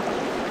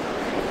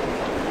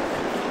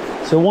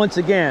 So once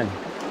again,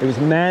 it was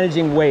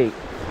managing weight.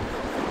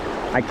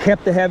 I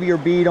kept the heavier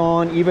bead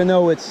on, even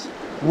though it's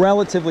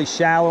relatively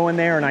shallow in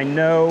there, and I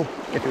know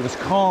if it was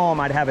calm,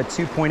 I'd have a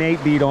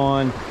 2.8 bead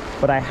on,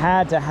 but I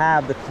had to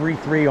have the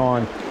 3.3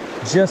 on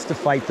just to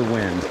fight the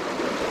wind.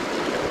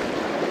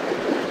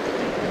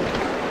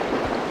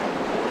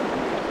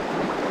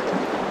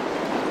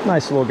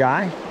 Nice little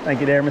guy. Thank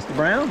you there, Mr.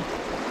 Brown.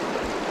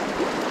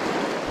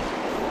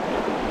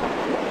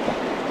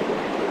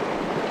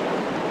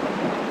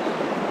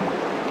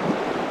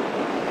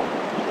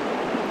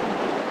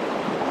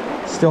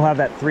 Still have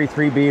that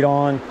 3.3 bead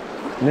on,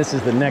 and this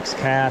is the next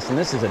cast, and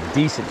this is a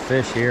decent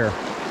fish here.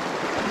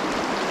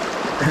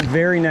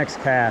 Very next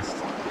cast.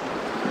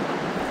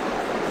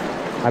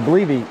 I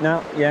believe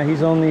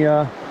he's on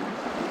the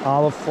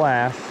olive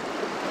flash.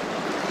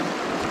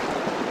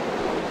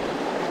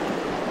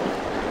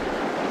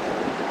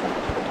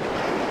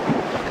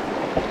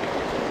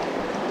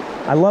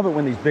 I love it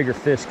when these bigger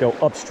fish go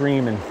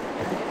upstream and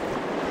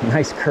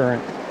nice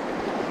current.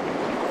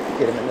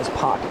 Get him in this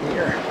pocket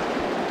here.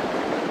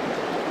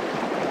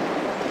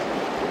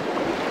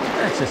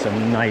 That's just a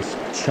nice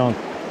chunk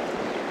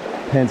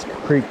Pence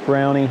Creek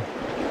brownie.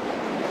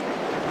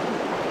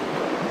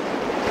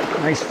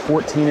 Nice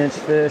 14-inch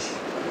fish.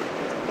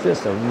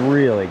 Just a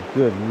really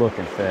good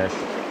looking fish.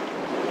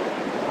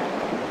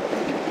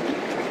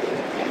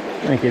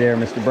 Thank you there,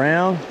 Mr.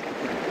 Brown.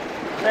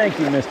 Thank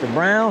you, Mr.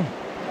 Brown.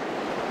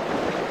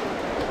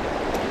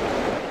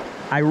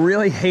 I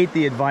really hate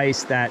the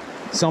advice that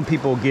some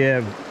people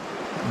give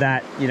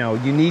that, you know,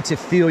 you need to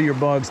feel your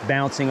bugs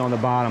bouncing on the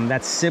bottom.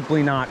 That's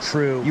simply not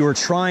true. You are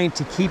trying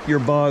to keep your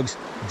bugs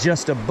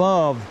just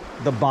above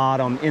the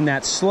bottom in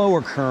that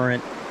slower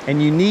current,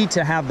 and you need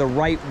to have the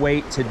right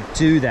weight to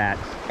do that.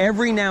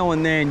 Every now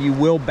and then you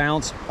will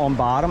bounce on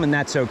bottom, and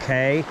that's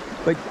okay.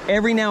 But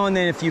every now and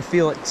then if you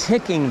feel it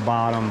ticking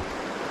bottom,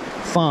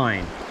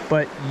 fine.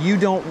 But you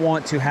don't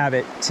want to have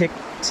it tick,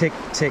 tick,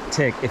 tick,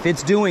 tick. If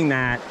it's doing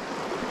that,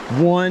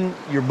 one,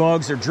 your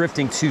bugs are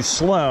drifting too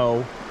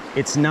slow,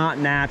 it's not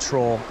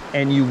natural,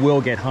 and you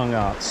will get hung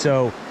up.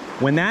 So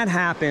when that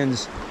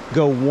happens,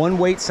 go one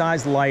weight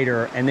size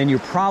lighter, and then you're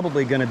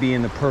probably gonna be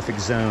in the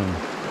perfect zone.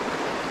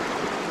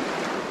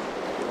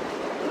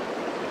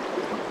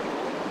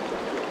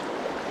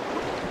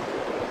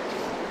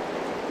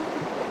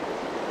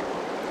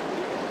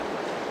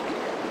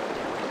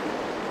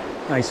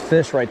 Nice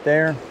fish right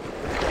there.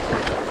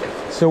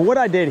 So what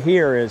I did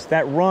here is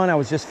that run I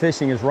was just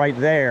fishing is right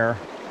there.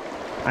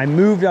 I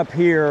moved up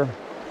here,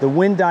 the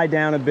wind died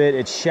down a bit,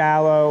 it's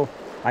shallow.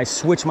 I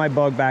switched my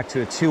bug back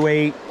to a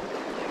 2.8,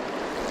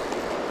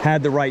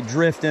 had the right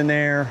drift in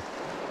there,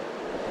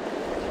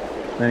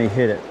 then he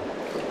hit it.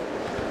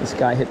 This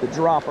guy hit the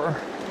dropper.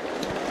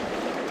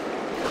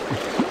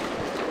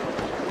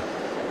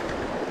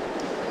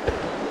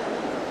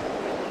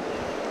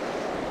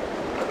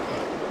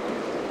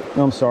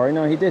 No, I'm sorry,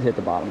 no, he did hit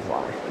the bottom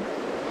fly.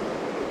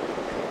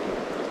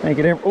 Thank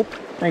you there,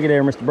 thank you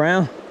there, Mr.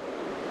 Brown.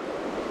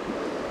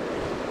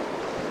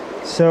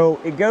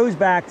 So it goes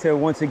back to,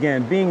 once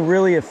again, being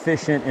really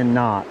efficient in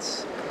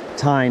knots,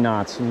 tying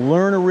knots.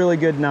 Learn a really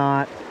good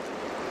knot,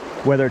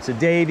 whether it's a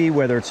Davy,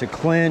 whether it's a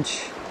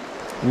clinch.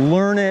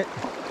 Learn it.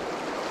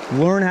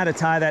 Learn how to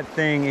tie that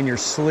thing in your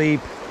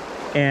sleep.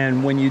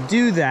 And when you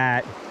do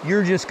that,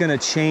 you're just gonna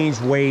change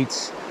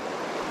weights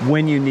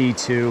when you need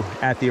to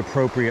at the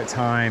appropriate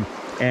time.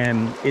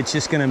 And it's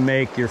just gonna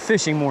make your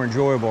fishing more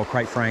enjoyable,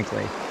 quite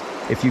frankly,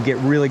 if you get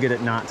really good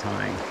at knot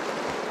tying.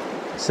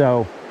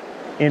 So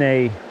in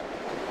a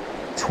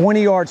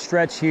 20-yard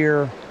stretch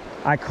here,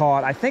 I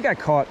think I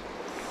caught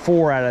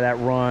 4 out of that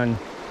run.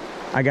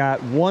 I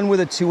got 1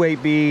 with a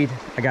 2.8 bead,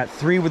 I got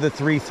 3 with a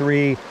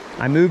 3.3.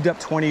 I moved up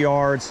 20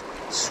 yards,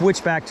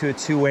 switched back to a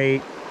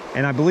 2.8,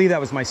 and I believe that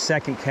was my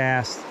second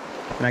cast,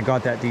 and I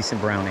got that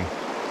decent brownie.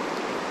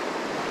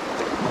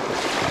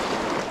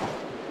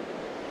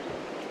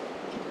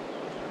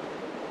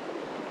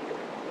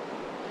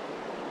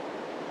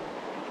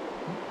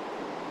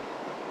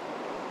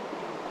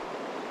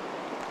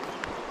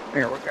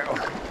 There we go.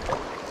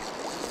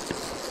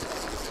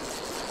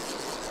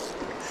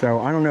 So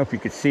I don't know if you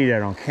could see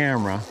that on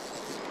camera.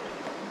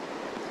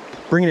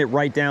 Bringing it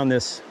right down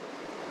this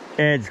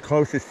edge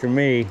closest to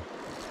me,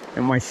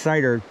 and my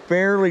sighter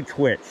barely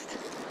twitched.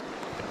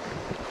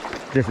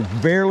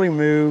 Just barely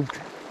moved.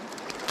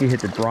 He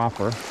hit the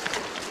dropper.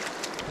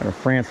 Got a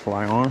France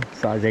fly on,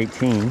 size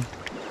 18.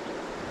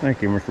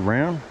 Thank you, Mr.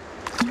 Brown.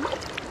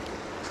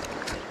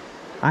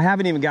 I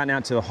haven't even gotten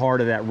out to the heart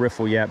of that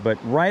riffle yet, but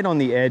right on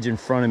the edge in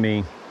front of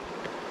me,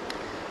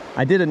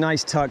 I did a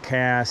nice tuck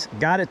cast,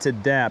 got it to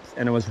depth,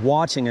 and I was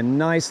watching a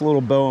nice little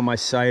bow on my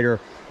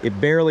sighter.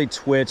 It barely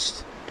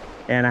twitched,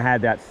 and I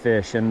had that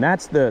fish. And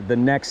that's the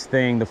next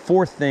thing, the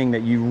fourth thing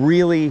that you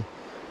really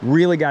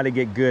got to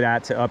get good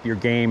at to up your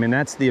game, and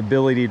that's the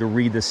ability to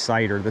read the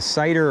sighter. The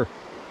sighter,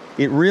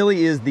 it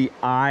really is the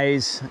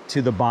eyes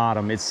to the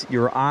bottom. It's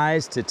your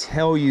eyes to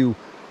tell you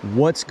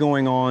what's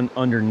going on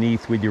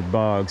underneath with your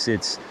bugs.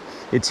 It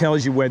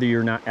tells you whether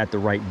you're not at the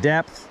right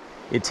depth.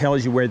 It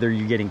tells you whether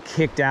you're getting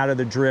kicked out of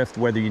the drift,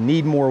 whether you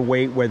need more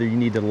weight, whether you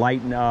need to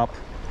lighten up.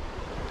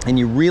 And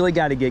you really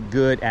got to get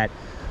good at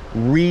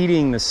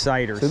reading the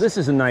sighter. So this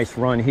is a nice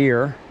run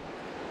here.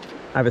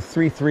 I have a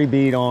 3-3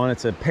 bead on.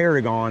 It's a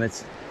Paragon.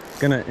 It's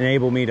going to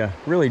enable me to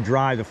really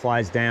drive the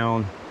flies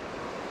down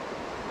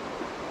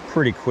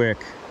pretty quick.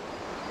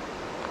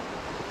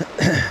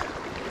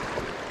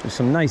 There's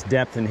some nice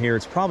depth in here.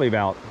 It's probably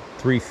about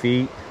 3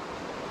 feet.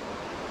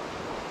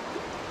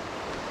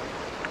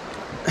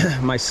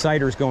 My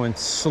sighter's going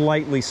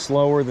slightly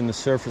slower than the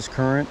surface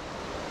current,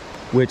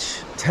 which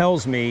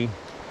tells me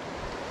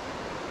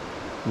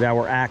that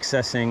we're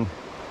accessing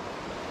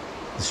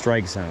the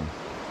strike zone.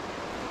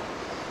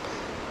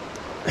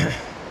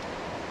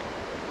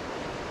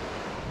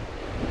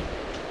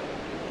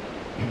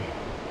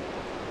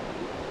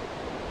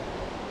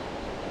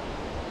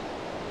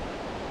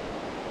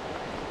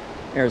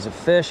 There's a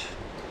fish.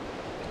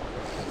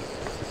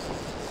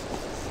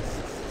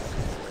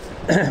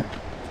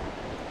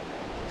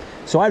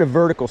 So I had a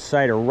vertical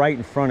sighter right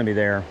in front of me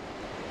there,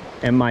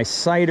 and my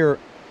sighter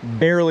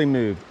barely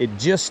moved. It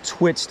just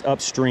twitched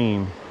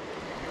upstream.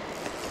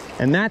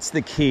 And that's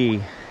the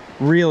key,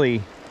 really.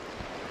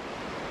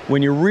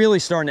 When you're really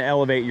starting to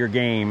elevate your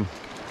game,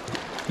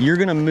 you're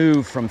gonna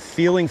move from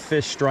feeling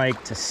fish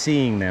strike to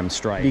seeing them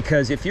strike.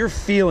 Because if you're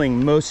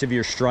feeling most of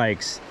your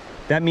strikes,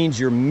 that means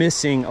you're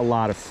missing a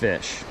lot of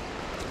fish.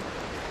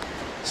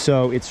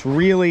 So it's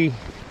really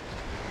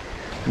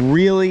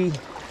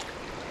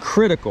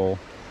critical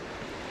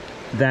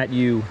that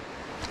you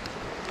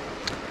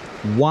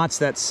watch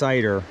that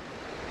sighter.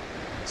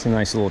 It's a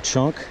nice little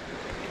chunk.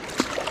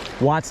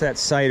 Watch that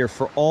sighter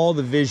for all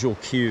the visual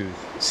cues.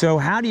 So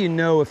how do you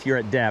know if you're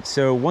at depth?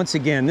 So once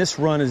again, this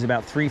run is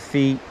about 3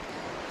 feet.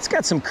 It's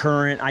got some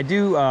current. I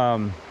do,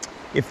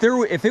 if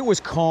it was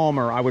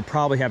calmer, I would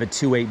probably have a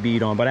 2-8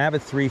 bead on, but I have a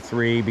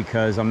 3-3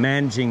 because I'm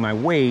managing my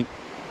weight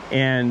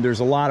and there's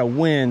a lot of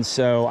wind,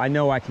 so I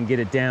know I can get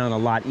it down a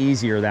lot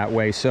easier that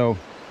way. So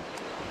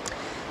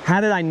how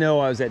did I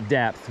know I was at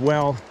depth?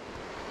 Well,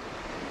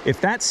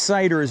 if that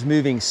sighter is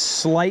moving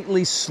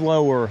slightly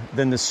slower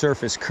than the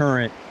surface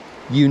current,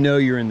 you know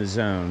you're in the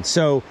zone.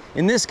 So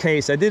in this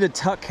case, I did a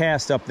tuck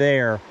cast up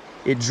there.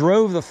 It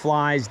drove the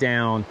flies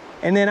down,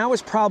 and then I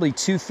was probably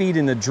 2 feet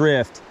in the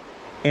drift,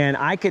 and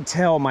I could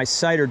tell my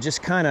sighter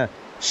just kind of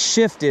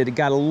shifted. It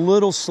got a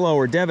little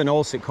slower. Devin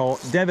Olson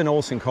calls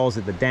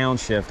it the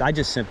downshift. I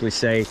just simply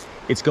say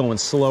it's going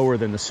slower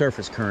than the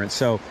surface current.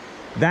 So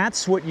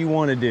that's what you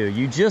want to do.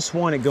 You just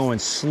want it going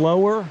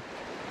slower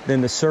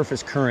than the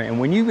surface current. And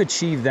when you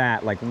achieve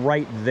that, like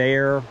right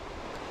there,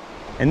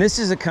 and this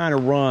is a kind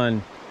of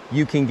run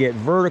you can get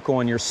vertical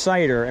on your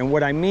sighter. And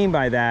what I mean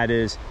by that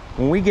is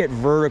when we get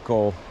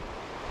vertical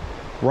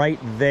right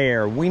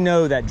there, we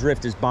know that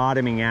drift is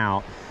bottoming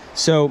out.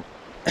 So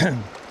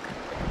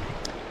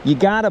you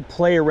got to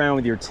play around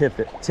with your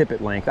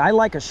tippet length. I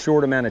like a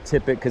short amount of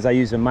tippet because I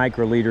use a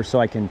micro leader so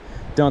I can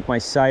dunk my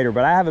sighter,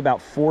 but I have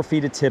about 4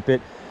 feet of tippet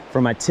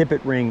from my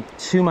tippet ring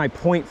to my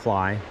point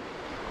fly.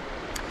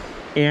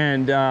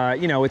 And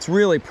you know, it's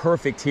really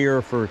perfect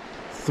here for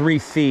 3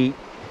 feet.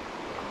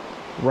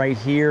 Right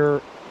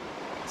here,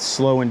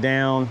 slowing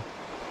down.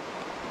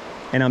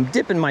 And I'm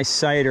dipping my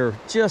sighter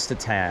just a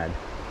tad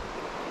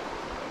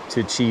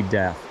to achieve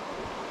depth.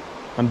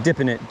 I'm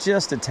dipping it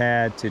just a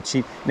tad to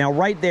achieve. Now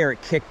right there,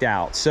 it kicked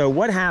out. So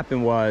what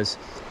happened was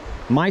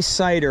my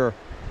sighter,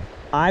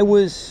 I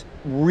was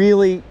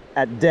really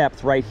at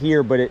depth right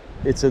here, but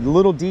it's a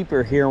little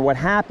deeper here. And what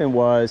happened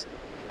was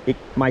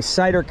my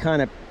sighter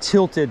kind of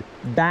tilted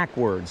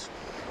backwards.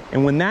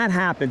 And when that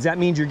happens, that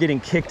means you're getting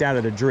kicked out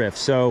of the drift.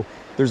 So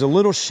there's a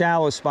little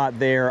shallow spot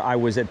there. I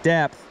was at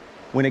depth.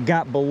 When it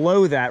got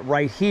below that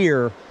right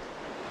here,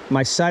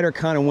 my sighter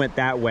kind of went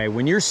that way.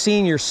 When you're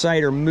seeing your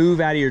sighter move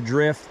out of your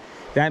drift,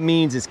 that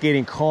means it's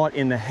getting caught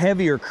in the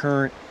heavier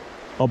current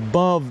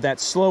above that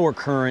slower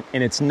current,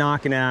 and it's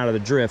knocking it out of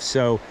the drift.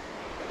 So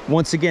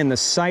once again, the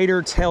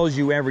sighter tells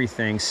you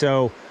everything.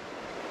 So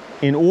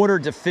in order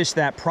to fish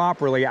that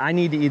properly, I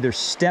need to either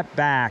step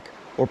back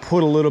or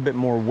put a little bit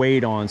more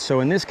weight on. So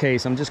in this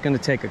case, I'm just going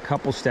to take a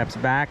couple steps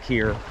back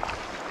here,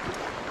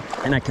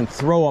 and I can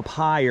throw up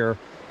higher,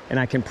 and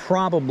I can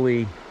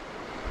probably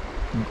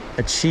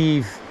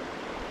achieve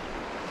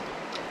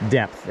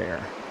depth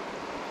there.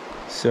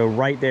 So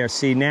right there,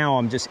 see, now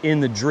I'm just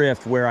in the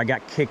drift where I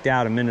got kicked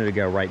out a minute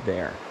ago right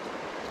there.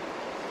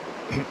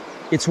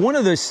 it's one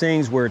of those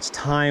things where it's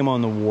time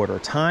on the water.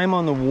 Time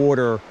on the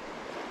water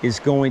is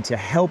going to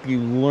help you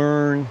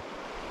learn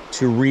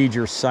to read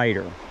your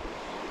sighter.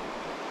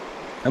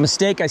 A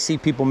mistake I see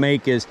people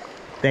make is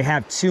they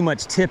have too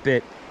much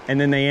tippet and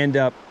then they end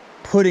up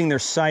putting their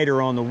sighter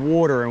on the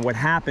water, and what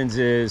happens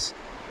is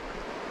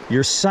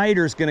your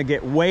sighter is going to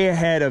get way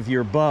ahead of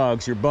your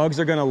bugs. Your bugs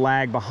are going to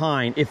lag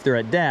behind if they're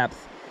at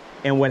depth,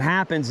 and what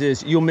happens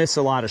is you'll miss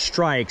a lot of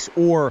strikes,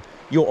 or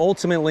you'll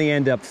ultimately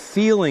end up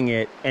feeling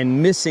it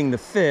and missing the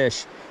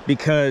fish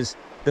because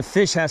the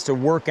fish has to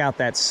work out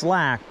that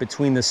slack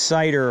between the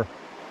sighter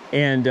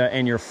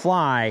and your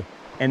fly,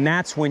 and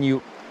that's when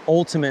you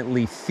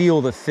ultimately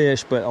feel the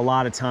fish, but a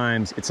lot of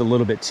times it's a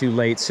little bit too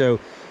late. So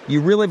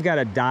you really have got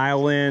to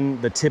dial in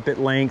the tippet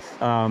length.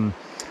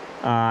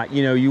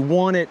 You know, you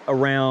want it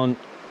around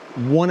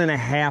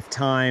 1.5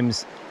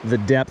 times the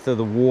depth of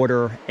the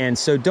water. And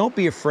so don't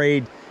be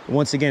afraid.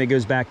 Once again, it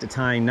goes back to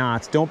tying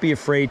knots. Don't be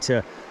afraid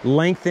to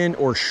lengthen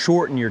or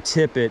shorten your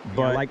tippet,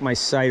 but I like my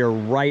sighter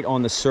right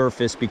on the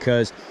surface,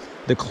 because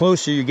the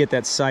closer you get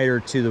that sighter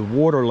to the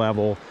water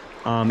level,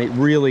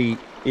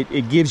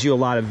 it gives you a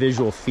lot of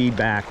visual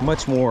feedback,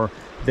 much more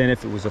than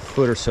if it was a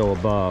foot or so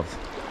above.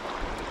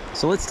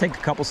 So let's take a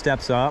couple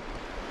steps up.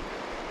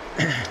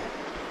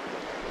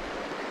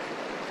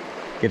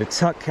 Get a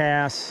tuck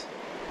cast.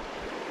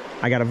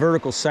 I got a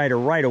vertical sighter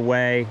right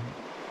away.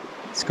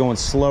 It's going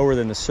slower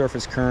than the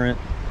surface current.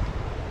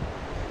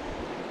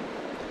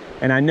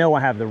 And I know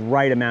I have the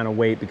right amount of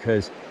weight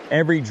because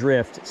every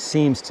drift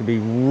seems to be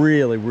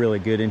really, really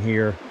good in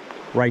here.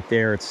 Right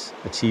there, it's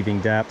achieving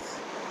depth.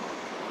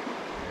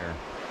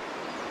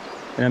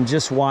 And I'm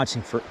just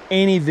watching for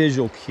any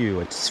visual cue.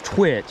 It's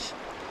twitch,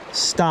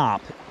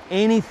 stop,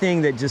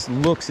 anything that just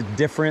looks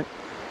different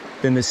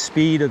than the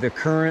speed of the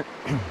current.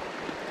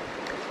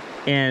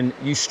 And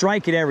you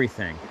strike at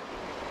everything.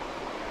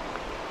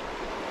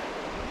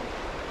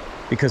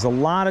 Because a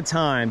lot of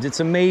times, it's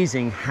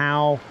amazing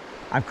how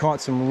I've caught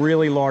some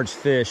really large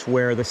fish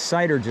where the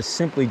sighter just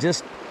simply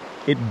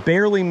it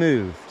barely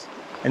moved.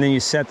 And then you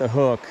set the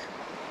hook,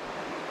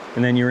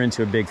 and then you're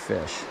into a big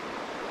fish.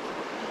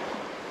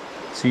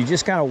 So you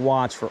just gotta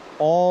watch for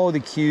all the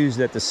cues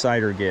that the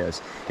sighter gives.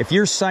 If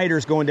your sighter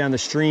is going down the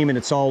stream and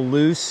it's all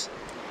loose,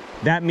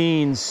 that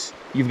means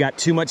you've got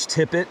too much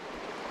tippet.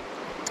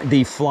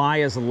 The fly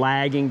is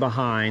lagging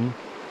behind.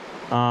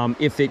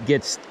 If it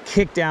gets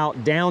kicked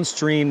out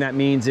downstream, that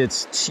means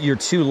you're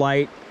too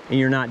light and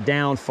you're not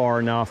down far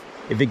enough.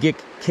 If it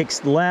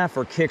kicks left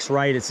or kicks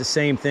right, it's the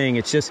same thing.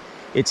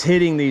 It's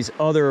hitting these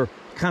other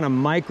kind of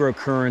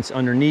microcurrents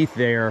underneath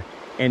there.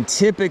 And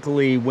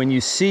typically, when you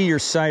see your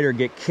sighter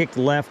get kicked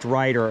left,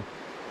 right,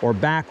 or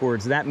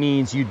backwards, that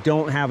means you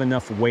don't have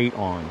enough weight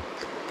on.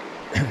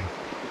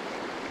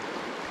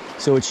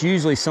 So it's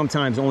usually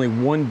sometimes only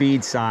one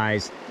bead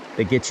size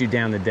that gets you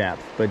down the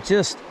depth. But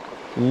just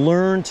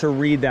learn to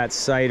read that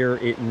sighter.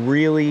 It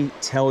really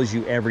tells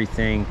you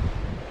everything.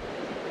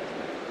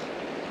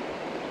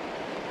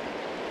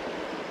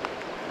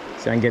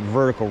 So I can get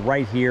vertical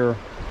right here.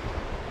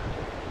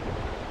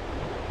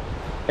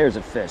 There's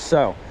a fish.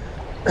 So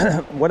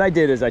what I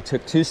did is I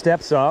took 2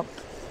 steps up,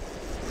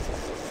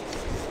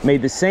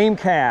 made the same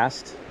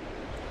cast,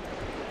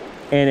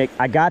 and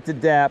I got the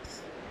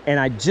depth, and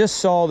I just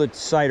saw the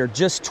sighter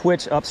just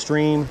twitch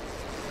upstream,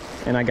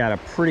 and I got a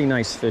pretty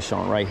nice fish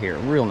on right here.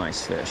 Real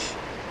nice fish.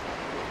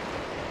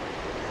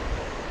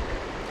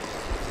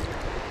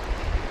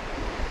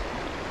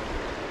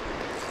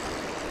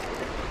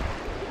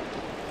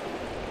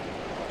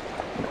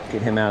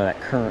 Get him out of that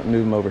current,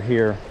 move him over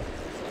here.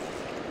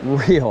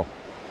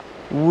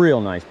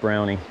 Real nice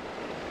brownie.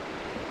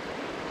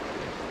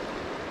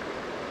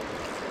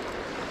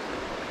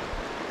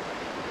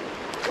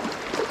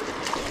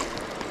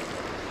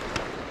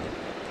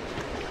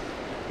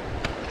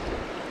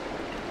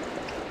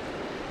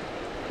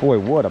 Boy,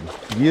 what a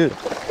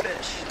beautiful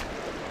fish.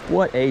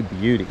 What a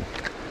beauty.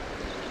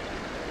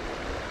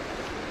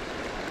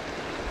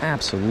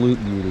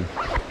 Absolute beauty.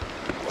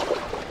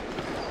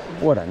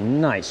 What a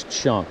nice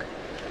chunk.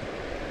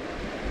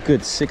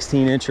 Good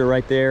 16-incher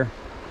right there.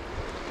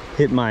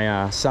 Hit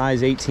my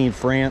size 18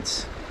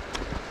 France.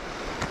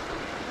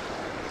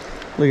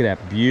 Look at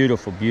that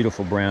beautiful,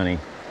 beautiful brownie.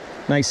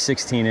 Nice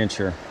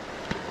 16-incher.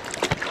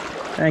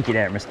 Thank you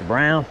there, Mr.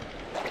 Brown.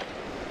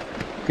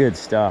 Good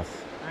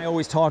stuff. I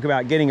always talk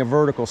about getting a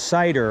vertical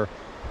sighter.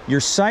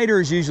 Your sighter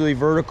is usually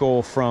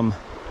vertical from,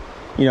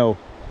 you know,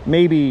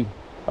 maybe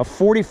a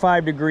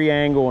 45-degree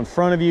angle in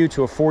front of you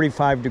to a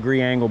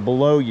 45-degree angle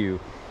below you.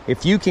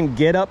 If you can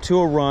get up to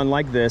a run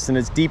like this, and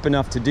it's deep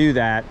enough to do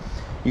that,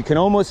 you can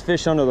almost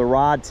fish under the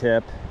rod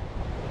tip,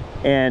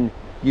 and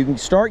you can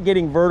start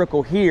getting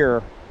vertical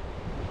here,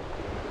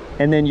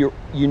 and then you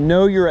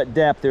know you're at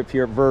depth if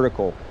you're at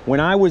vertical. When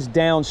I was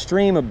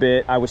downstream a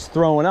bit, I was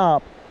throwing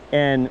up,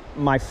 and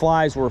my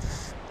flies were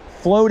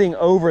floating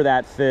over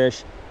that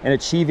fish and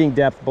achieving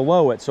depth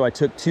below it. So I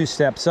took 2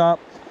 steps up,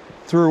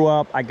 threw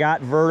up, I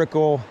got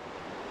vertical,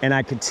 and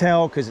I could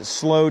tell because it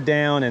slowed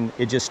down and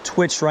it just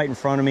twitched right in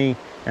front of me,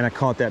 and I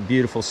caught that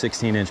beautiful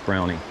 16-inch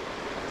brownie.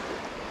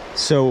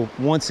 So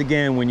once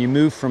again, when you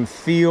move from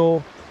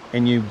feel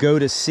and you go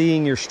to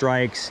seeing your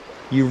strikes,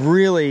 you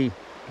really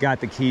got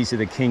the keys to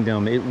the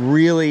kingdom. It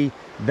really,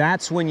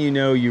 that's when you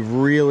know you've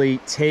really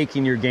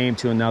taken your game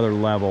to another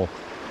level.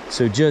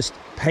 So just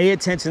pay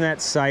attention to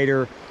that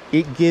sighter.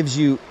 It gives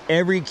you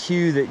every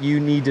cue that you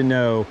need to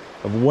know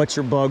of what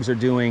your bugs are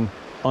doing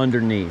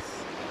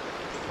underneath.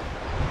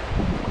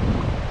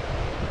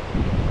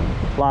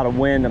 A lot of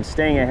wind. I'm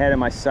staying ahead of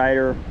my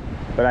sighter,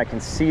 but I can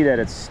see that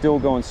it's still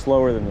going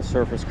slower than the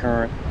surface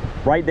current.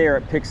 Right there,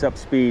 it picks up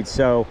speed.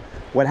 So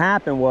what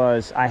happened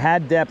was I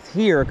had depth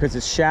here because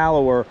it's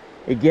shallower.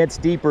 It gets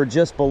deeper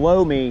just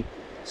below me.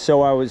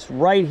 So I was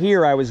right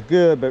here, I was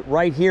good, but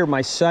right here,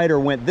 my sighter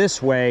went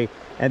this way,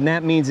 and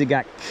that means it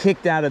got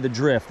kicked out of the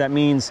drift. That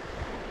means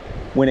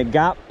when it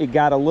got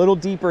a little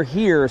deeper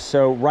here,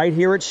 so right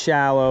here it's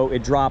shallow,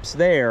 it drops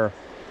there.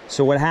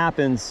 So what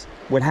happened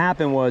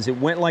was it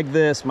went like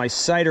this, my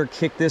sighter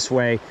kicked this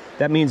way.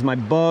 That means my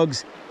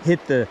bugs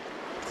hit the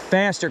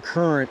faster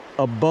current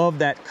above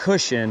that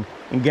cushion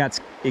and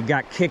it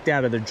got kicked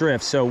out of the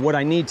drift. So what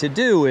I need to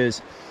do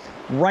is,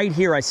 right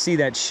here I see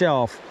that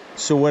shelf.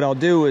 So what I'll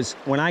do is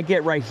when I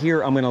get right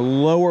here, I'm gonna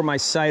lower my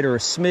sighter a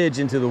smidge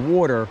into the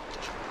water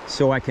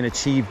so I can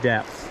achieve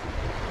depth.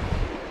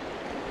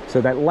 So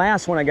that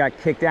last one I got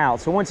kicked out.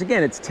 So once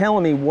again, it's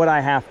telling me what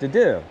I have to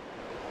do.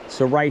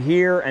 So right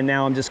here, and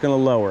now I'm just gonna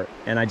lower it,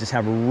 and I just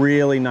have a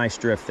really nice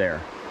drift there.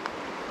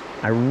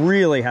 I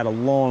really had a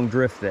long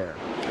drift there.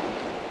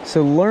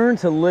 So learn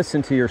to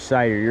listen to your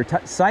sighter. Your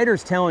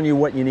sighter's telling you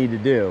what you need to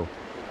do.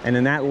 And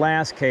in that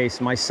last case,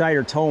 my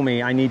sighter told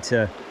me I need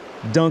to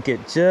dunk it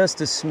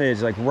just a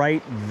smidge, like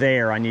right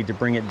there. I need to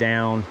bring it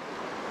down.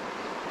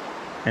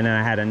 And then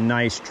I had a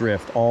nice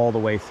drift all the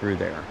way through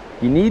there.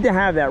 You need to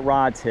have that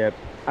rod tip.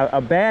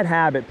 A bad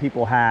habit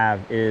people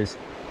have is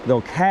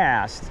they'll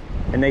cast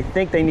and they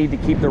think they need to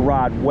keep the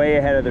rod way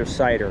ahead of their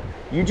sighter.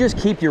 You just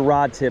keep your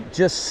rod tip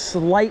just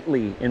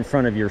slightly in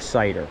front of your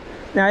sighter.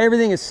 Now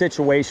everything is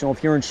situational.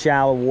 If you're in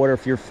shallow water,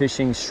 if you're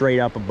fishing straight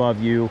up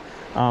above you,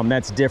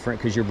 that's different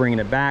because you're bringing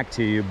it back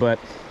to you. But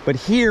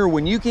here,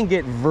 when you can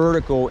get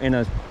vertical in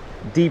a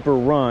deeper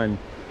run,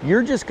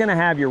 you're just gonna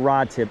have your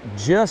rod tip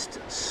just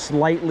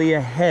slightly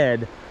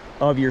ahead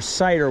of your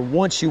sighter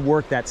once you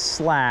work that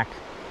slack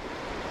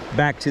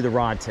back to the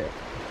rod tip.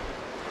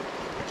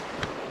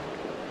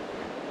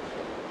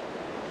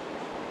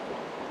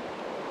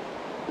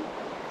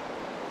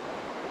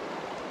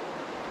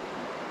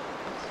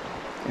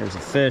 There's a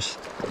fish.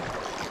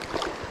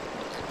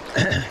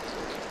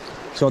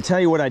 So I'll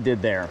tell you what I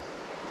did there.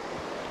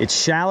 It's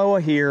shallow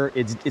here,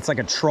 it's like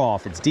a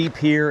trough. It's deep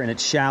here and it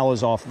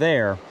shallows off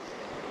there.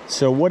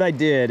 So what I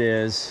did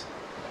is,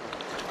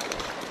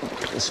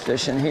 get this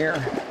fish in here,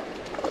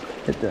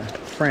 hit the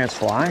France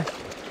fly.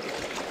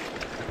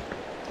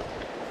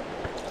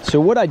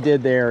 So what I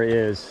did there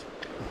is,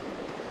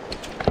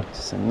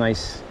 just a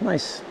nice,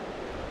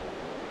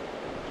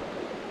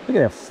 look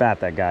at how fat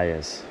that guy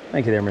is.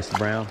 Thank you there, Mr.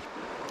 Brown.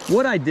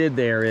 What I did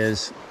there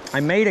is, I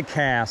made a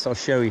cast, I'll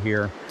show you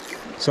here.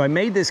 So I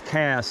made this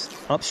cast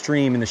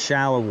upstream in the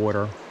shallow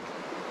water,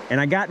 and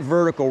I got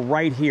vertical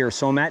right here,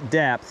 so I'm at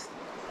depth.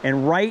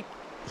 And right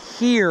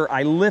here,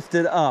 I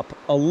lifted up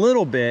a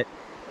little bit,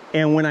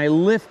 and when I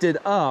lifted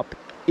up,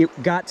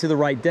 it got to the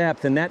right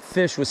depth, and that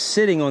fish was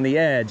sitting on the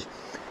edge.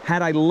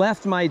 Had I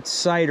left my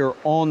sighter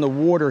on the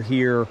water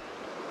here,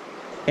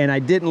 and I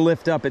didn't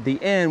lift up at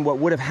the end, what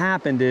would have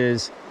happened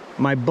is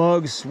my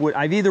bugs would,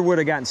 I either would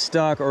have gotten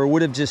stuck or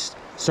would have just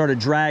started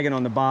dragging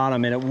on the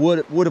bottom, and it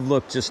would have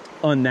looked just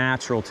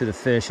unnatural to the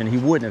fish, and he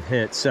wouldn't have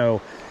hit.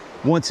 So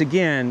once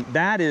again,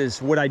 that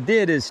is what I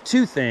did is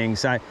two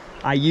things.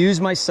 I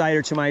used my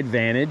sighter to my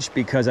advantage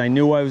because I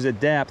knew I was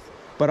at depth,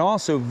 but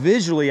also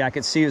visually I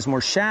could see it was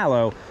more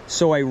shallow,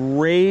 so I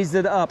raised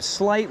it up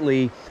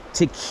slightly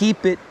to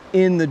keep it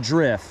in the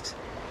drift,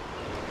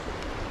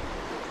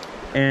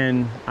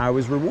 and I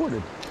was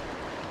rewarded.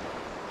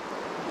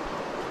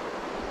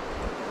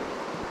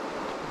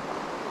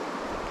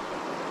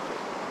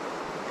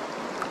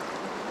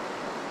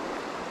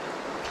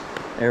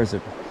 There's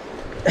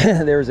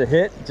a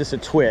hit, just a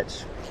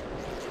twitch.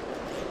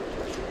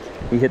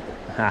 He hit,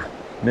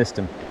 missed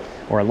him,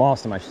 or I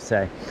lost him, I should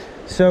say.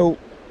 So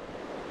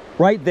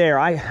right there,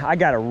 I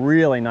got a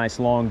really nice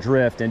long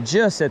drift, and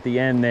just at the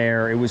end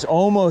there, it was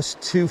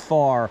almost too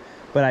far,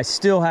 but I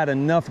still had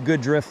enough good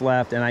drift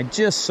left, and I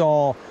just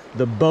saw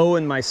the bow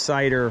in my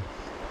sighter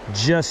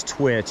just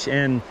twitch,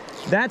 and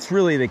that's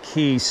really the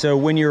key. So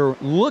when you're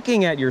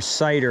looking at your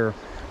sighter,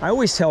 I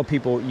always tell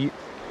people,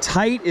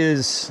 tight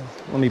is,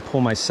 let me pull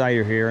my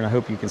sighter here, and I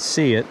hope you can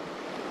see it.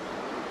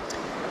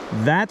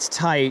 That's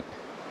tight,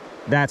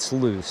 that's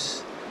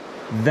loose.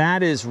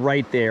 That is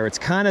right there. It's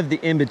kind of the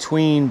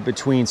in-between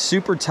between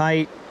super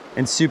tight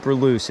and super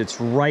loose. It's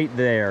right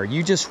there.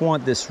 You just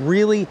want this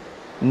really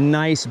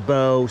nice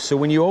bow. So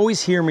when you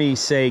always hear me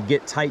say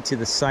get tight to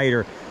the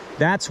sighter,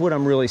 that's what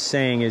I'm really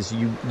saying is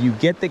you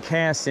get the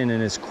cast in,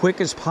 and as quick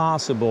as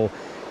possible,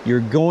 you're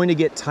going to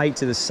get tight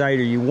to the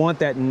sighter. You want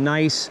that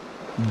nice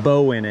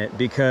bow in it,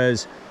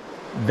 because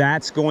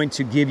that's going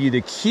to give you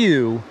the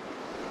cue.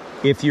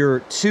 If you're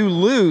too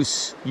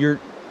loose,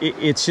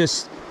 it's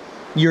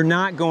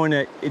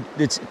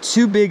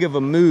too big of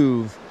a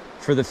move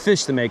for the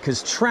fish to make,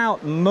 because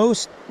trout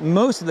most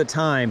of the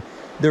time,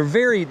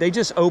 they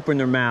just open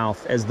their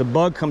mouth as the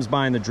bug comes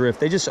by in the drift.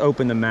 They just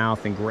open the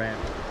mouth and grab.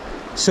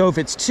 So if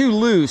it's too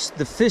loose,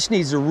 the fish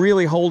needs to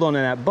really hold on to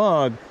that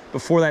bug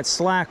before that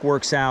slack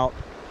works out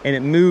and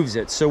it moves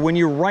it. So when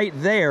you're right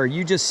there,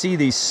 you just see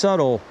these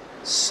subtle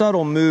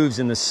moves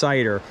in the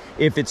sighter.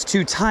 If it's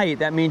too tight,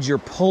 that means you're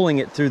pulling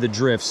it through the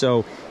drift.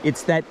 So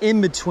it's that in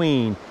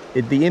between,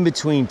 the in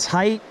between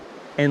tight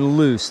and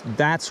loose.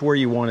 That's where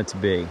you want it to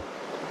be.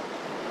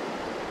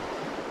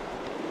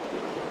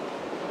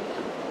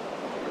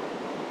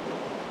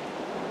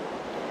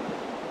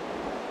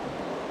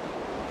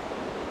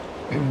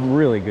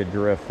 Really good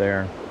drift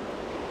there.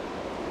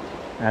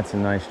 That's a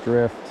nice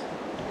drift.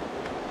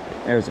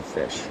 There's a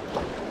fish.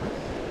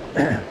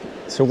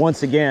 So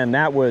once again,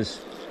 that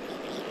was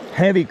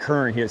heavy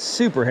current here,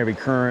 super heavy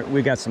current.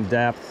 We got some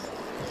depth.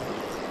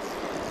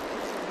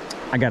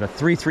 I got a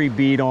 3-3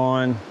 bead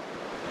on.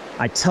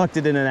 I tucked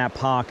it into that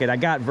pocket. I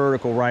got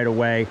vertical right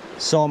away.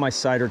 Saw my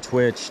sighter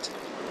twitched.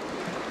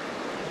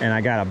 And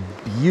I got a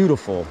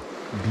beautiful,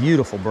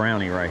 beautiful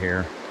brownie right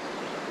here.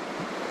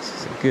 This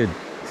is a good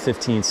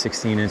 15,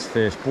 16-inch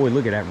fish. Boy,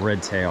 look at that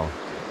red tail.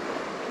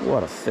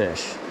 What a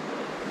fish.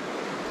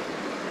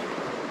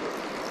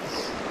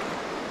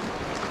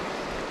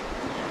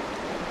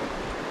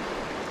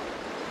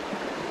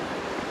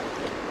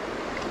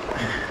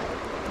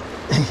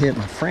 Hit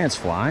my France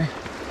fly.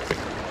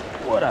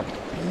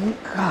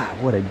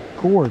 What a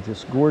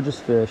gorgeous, gorgeous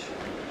fish.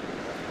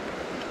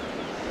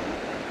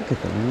 Look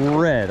at the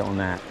red on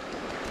that.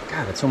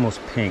 God, it's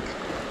almost pink.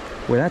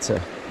 Boy, that's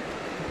a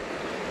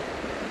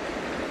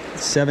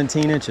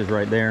 17 inches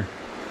right there.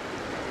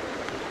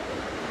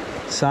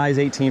 Size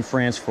 18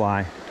 France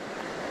fly.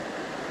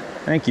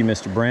 Thank you,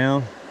 Mr.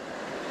 Brown.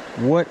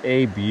 What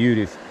a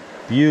beautiful,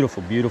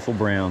 beautiful, beautiful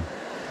brown.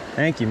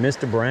 Thank you,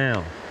 Mr.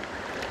 Brown.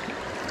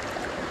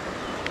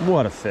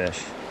 What a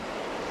fish.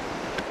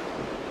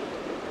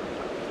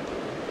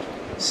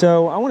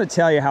 So I want to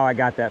tell you how I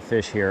got that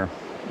fish here.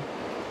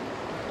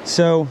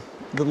 So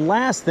the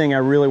last thing I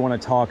really want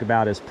to talk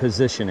about is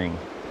positioning.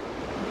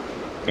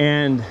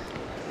 And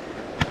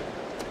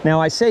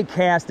now I say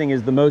casting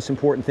is the most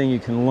important thing you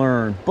can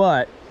learn,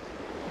 but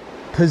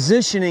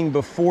positioning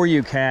before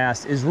you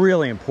cast is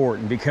really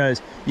important,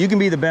 because you can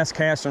be the best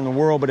caster in the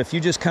world, but if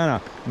you just kind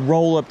of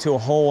roll up to a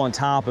hole on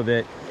top of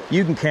it,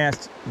 you can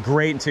cast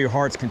great until your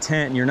heart's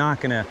content and you're not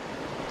going to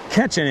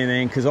catch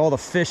anything because all the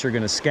fish are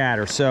going to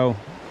scatter. So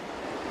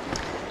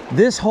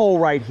this hole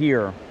right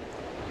here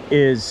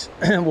is,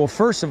 well,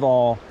 first of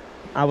all,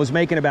 I was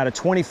making about a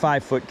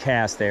 25-foot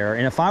cast there,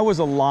 and if I was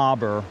a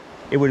lobber,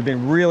 it would have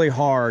been really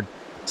hard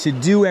to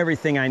do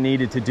everything I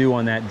needed to do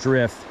on that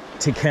drift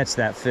to catch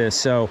that fish.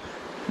 So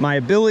my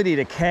ability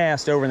to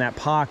cast over in that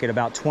pocket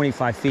about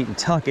 25 feet and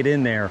tuck it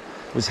in there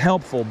was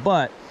helpful,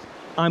 but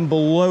I'm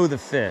below the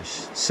fish.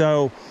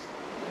 So,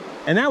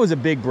 and that was a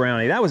big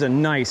brownie. That was a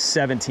nice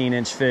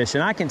 17-inch fish.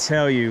 And I can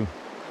tell you,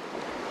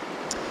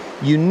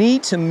 you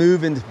need to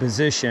move into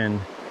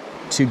position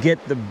to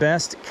get the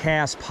best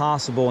cast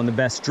possible and the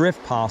best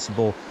drift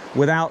possible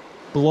without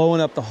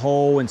blowing up the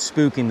hole and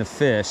spooking the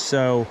fish.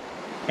 So,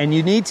 and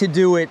you need to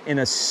do it in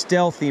a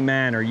stealthy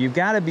manner. You've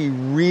got to be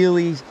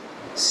really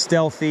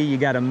stealthy. You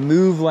got to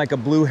move like a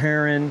blue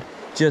heron,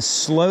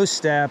 just slow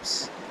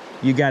steps.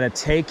 You got to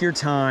take your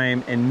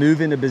time and move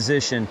into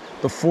position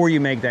before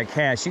you make that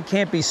cast. You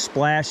can't be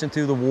splashing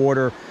through the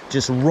water,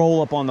 just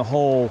roll up on the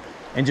hole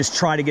and just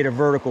try to get a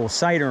vertical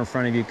sighter in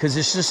front of you, because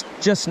it's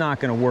just not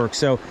going to work.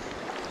 So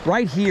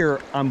right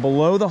here, I'm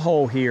below the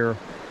hole here.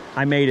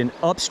 I made an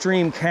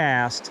upstream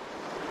cast.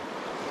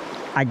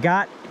 I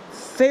got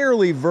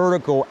fairly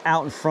vertical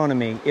out in front of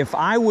me. If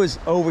I was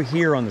over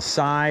here on the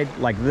side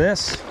like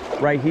this,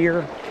 right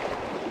here,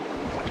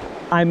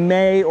 I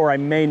may or I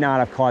may not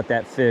have caught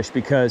that fish,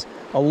 because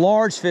a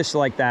large fish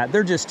like that,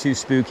 they're just too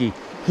spooky.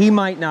 He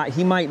might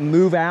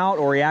move out,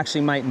 or he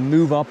actually might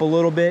move up a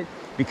little bit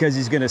because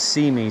he's gonna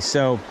see me.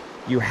 So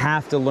you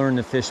have to learn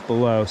to fish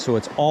below. So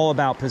it's all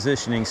about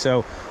positioning.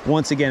 So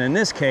once again, in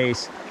this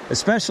case,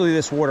 especially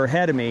this water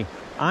ahead of me,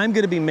 I'm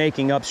gonna be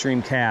making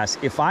upstream casts.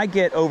 If I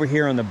get over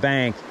here on the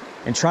bank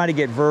and try to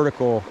get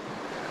vertical,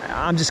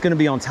 I'm just gonna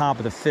be on top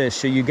of the fish.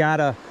 So you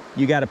gotta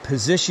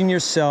position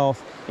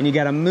yourself, and you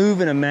gotta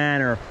move in a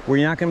manner where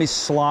you're not gonna be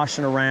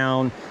sloshing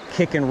around,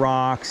 kicking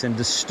rocks and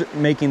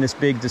making this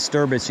big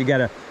disturbance. You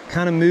gotta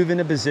kind of move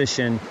into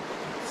position,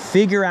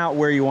 figure out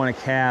where you wanna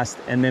cast,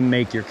 and then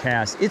make your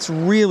cast. It's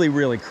really,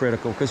 really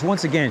critical, because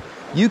once again,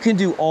 you can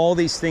do all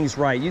these things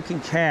right. You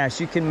can cast,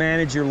 you can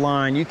manage your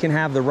line, you can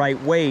have the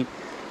right weight,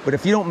 but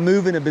if you don't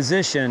move into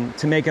position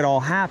to make it all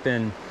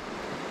happen,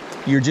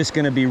 you're just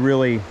gonna be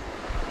really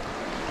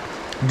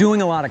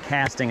doing a lot of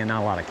casting and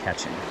not a lot of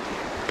catching.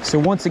 So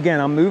once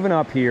again, I'm moving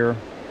up here.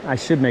 I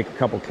should make a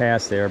couple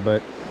casts there,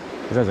 but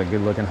that's a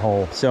good looking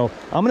hole. So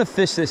I'm gonna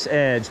fish this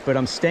edge, but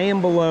I'm staying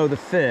below the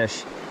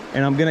fish,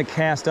 and I'm gonna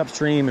cast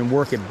upstream and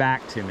work it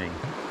back to me.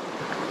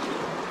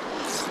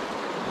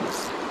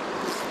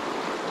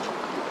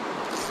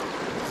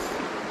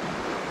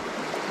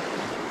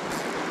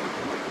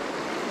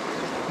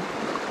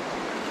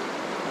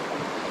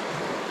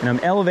 And I'm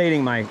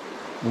elevating my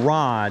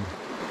rod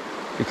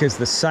because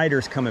the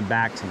sighter's coming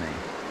back to me.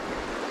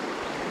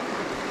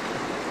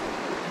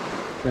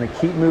 I'm gonna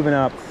keep moving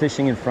up,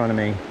 fishing in front of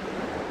me.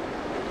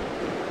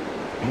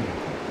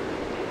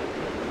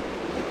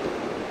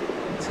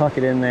 Tuck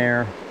it in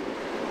there.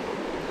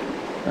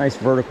 Nice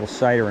vertical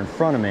sighter in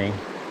front of me.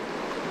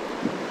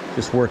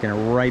 Just working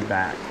it right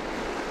back.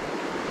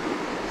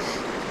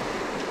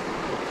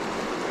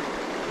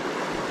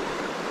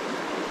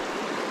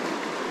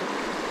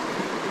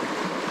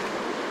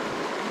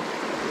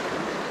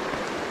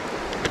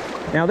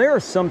 Now there are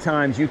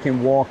sometimes you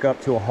can walk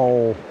up to a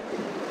hole,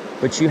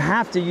 but you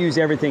have to use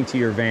everything to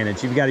your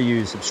advantage. You've got to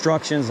use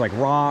obstructions like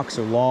rocks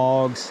or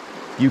logs.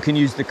 You can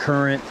use the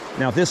current.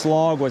 Now if this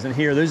log wasn't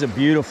here, there's a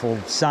beautiful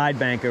side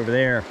bank over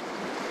there.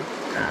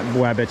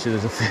 Boy, I bet you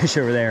there's a fish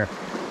over there.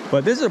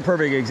 But this is a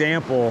perfect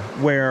example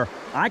where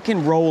I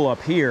can roll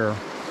up here.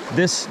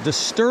 This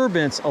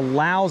disturbance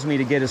allows me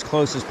to get as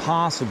close as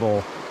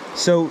possible.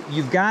 So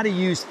you've got to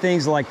use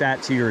things like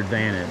that to your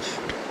advantage.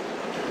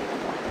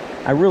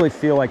 I really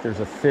feel like there's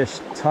a fish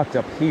tucked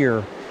up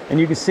here, and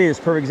you can see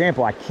this perfect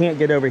example. I can't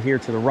get over here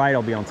to the right,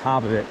 I'll be on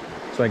top of it,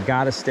 so I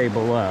gotta stay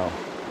below.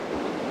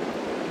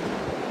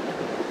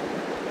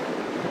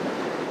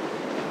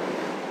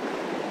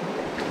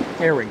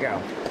 There we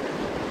go.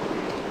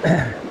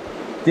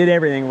 Did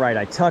everything right.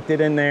 I tucked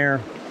it in there.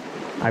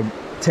 I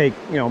take,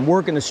 I'm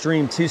working the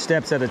stream 2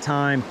 steps at a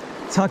time,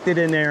 tucked it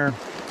in there.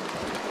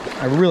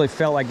 I really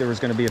felt like there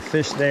was gonna be a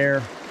fish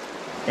there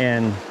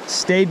and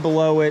stayed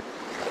below it,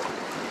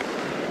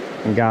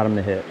 and got him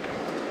to hit.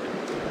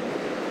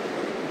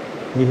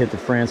 He hit the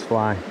France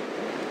fly.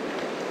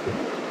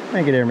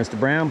 Thank you there, Mr.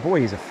 Brown.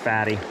 Boy, he's a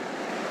fatty.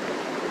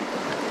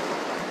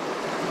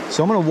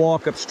 So I'm gonna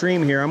walk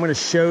upstream here. I'm gonna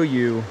show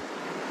you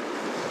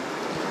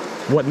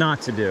what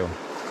not to do.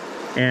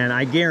 And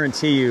I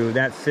guarantee you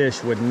that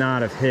fish would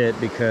not have hit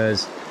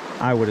because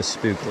I would have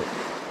spooked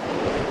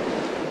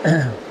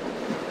it.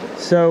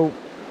 So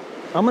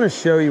I'm gonna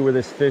show you where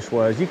this fish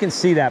was. You can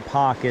see that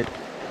pocket.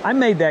 I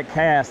made that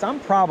cast.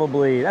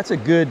 That's a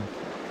good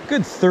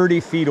 30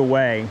 feet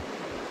away.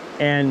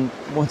 And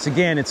once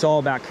again, it's all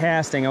about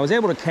casting. I was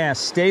able to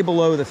cast, stay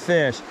below the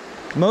fish.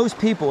 Most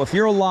people, if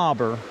you're a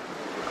lobber,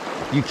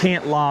 you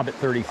can't lob at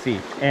 30 feet.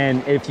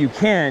 And if you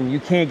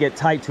can't get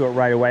tight to it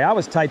right away. I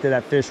was tight to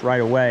that fish right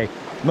away.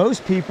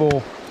 Most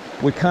people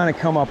would kind of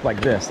come up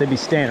like this. They'd be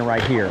standing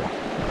right here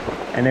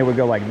and they would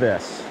go like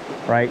this,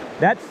 right?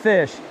 That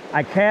fish,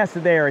 I cast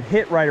it there, it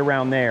hit right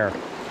around there.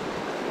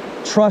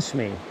 Trust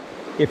me,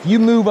 if you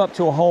move up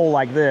to a hole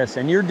like this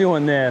and you're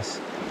doing this,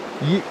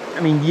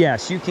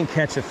 yes, you can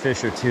catch a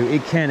fish or two.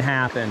 It can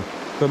happen,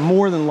 but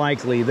more than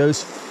likely,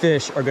 those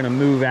fish are gonna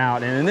move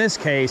out. And in this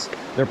case,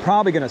 they're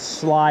probably gonna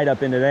slide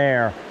up into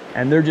there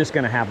and they're just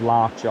gonna have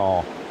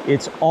lockjaw.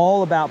 It's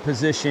all about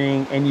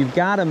positioning, and you've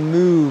gotta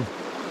move,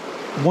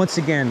 once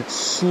again,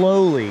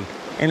 slowly.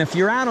 And if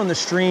you're out on the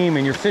stream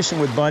and you're fishing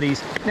with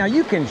buddies, now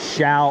you can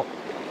shout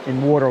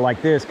in water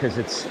like this because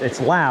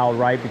it's loud,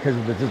 right? Because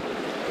of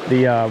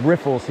the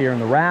riffles here in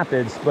the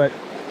rapids, but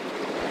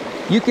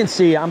you can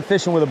see I'm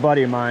fishing with a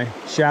buddy of mine.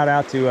 Shout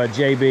out to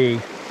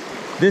JB.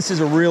 This is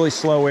a really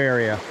slow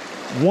area.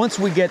 Once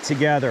we get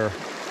together,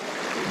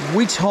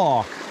 we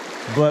talk,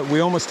 but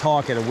we almost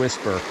talk at a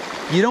whisper.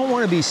 You don't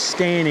want to be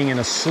standing in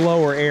a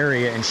slower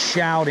area and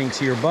shouting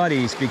to your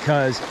buddies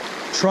because,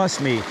 trust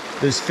me,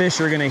 those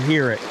fish are going to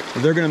hear it.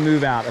 They're going to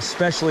move out,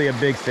 especially a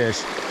big fish.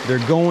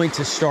 They're going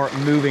to start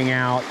moving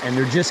out and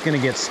they're just going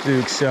to get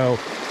spooked. So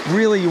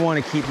really you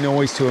want to keep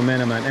noise to a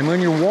minimum. And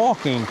when you're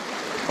walking,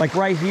 like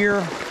right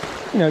here,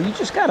 you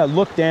just got to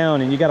look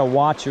down and you got to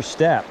watch your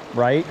step,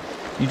 right?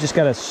 You just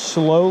got to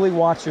slowly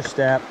watch your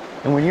step.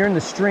 And when you're in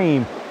the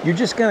stream, you're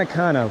just going to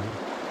kind of,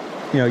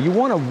 you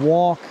want to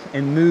walk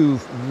and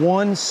move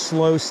one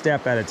slow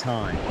step at a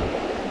time.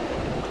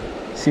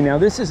 See, now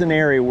this is an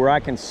area where I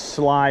can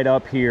slide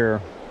up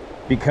here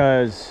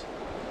because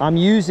I'm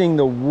using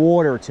the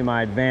water to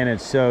my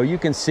advantage. So you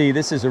can see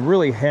this is a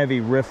really heavy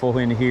riffle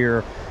in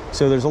here.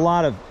 So there's a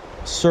lot of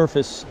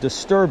surface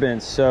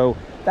disturbance. So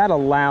that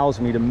allows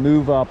me to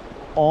move up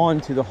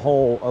onto the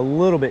hole a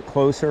little bit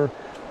closer.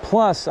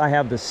 Plus I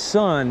have the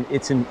sun,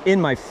 it's in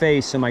my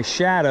face, so my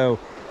shadow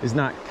is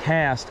not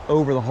cast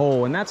over the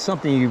hole. And that's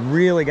something you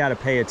really got to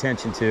pay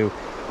attention to,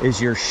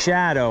 is your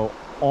shadow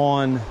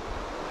on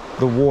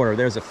the water.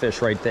 There's a fish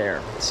right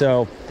there.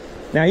 So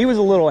now he was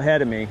a little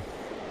ahead of me.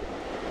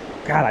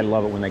 God, I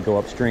love it when they go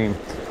upstream.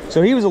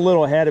 So he was a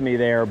little ahead of me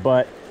there,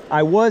 but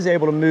I was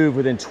able to move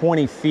within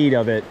 20 feet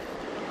of it.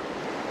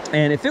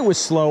 And if it was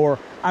slower,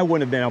 I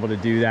wouldn't have been able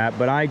to do that,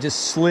 but I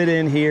just slid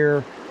in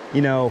here.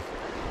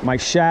 My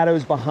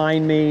shadow's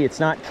behind me. It's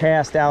not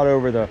cast out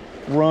over the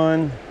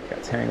run.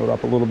 Got tangled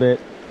up a little bit.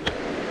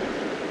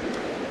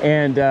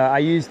 And I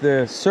used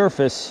the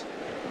surface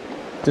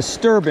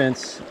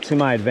disturbance to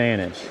my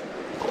advantage.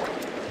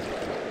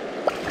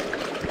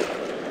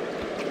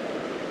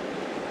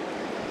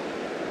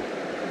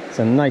 It's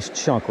a nice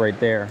chunk right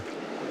there.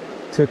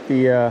 Took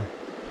the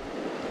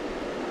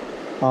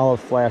olive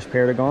flash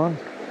Perdigon.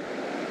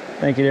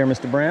 Thank you there,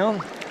 Mr. Brown.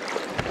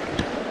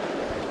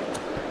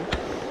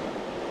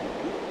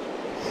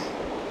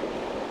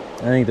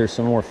 I think there's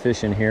some more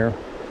fish in here.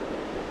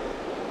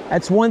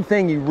 That's one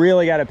thing you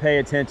really got to pay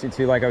attention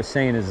to, like I was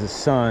saying, is the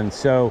sun.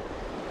 So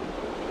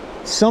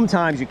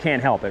sometimes you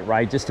can't help it,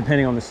 right? Just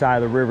depending on the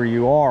side of the river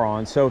you are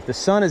on. So if the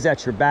sun is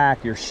at your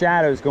back, your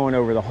shadow's going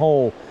over the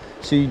hole.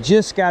 So you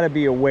just got to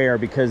be aware,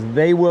 because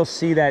they will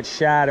see that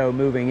shadow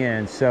moving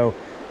in. So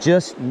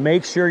just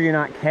make sure you're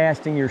not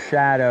casting your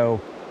shadow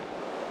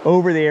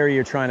over the area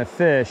you're trying to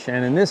fish.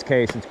 And in this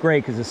case, it's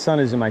great because the sun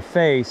is in my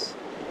face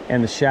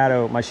and my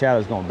shadow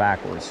is going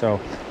backwards. So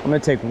I'm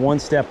going to take one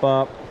step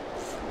up.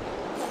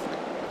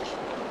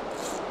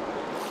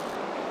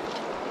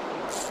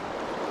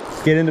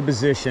 Get into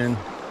position.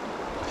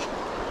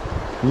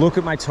 Look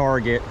at my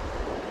target.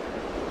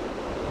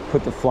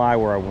 Put the fly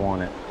where I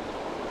want it.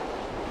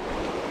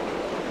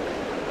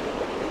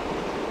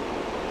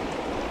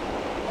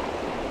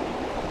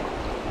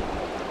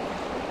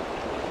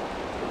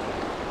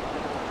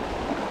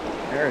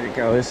 There you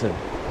go. This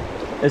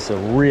is a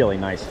really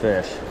nice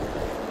fish.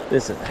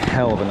 This is a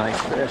hell of a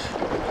nice fish.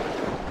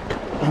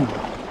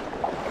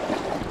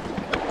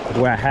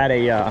 Well, I had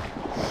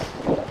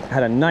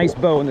a nice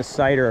bow in the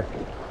cider,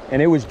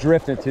 and it was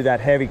drifting through that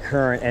heavy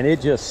current, and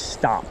it just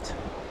stopped.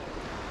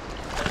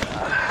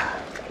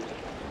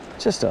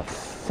 Just a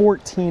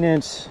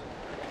 14-inch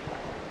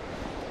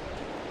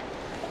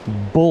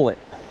bullet.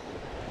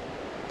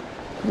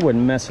 It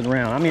wasn't messing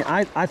around. I mean,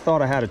 I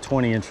thought I had a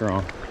 20-incher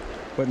on,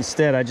 but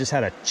instead I just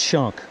had a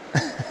chunk.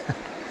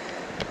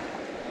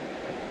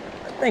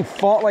 That thing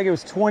fought like it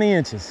was 20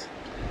 inches.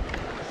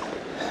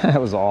 That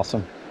was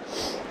awesome.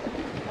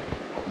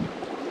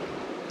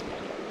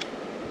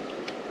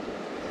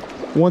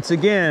 Once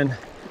again,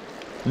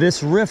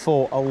 this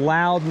riffle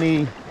allowed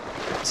me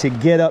to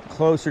get up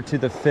closer to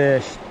the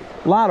fish.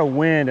 A lot of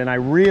wind, and I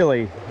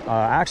really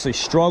actually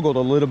struggled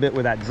a little bit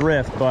with that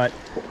drift, but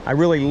I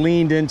really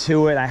leaned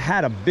into it. I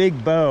had a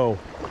big bow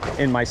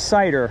in my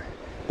cider,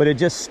 but it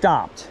just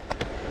stopped,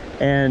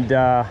 and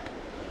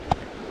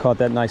caught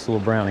that nice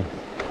little brownie.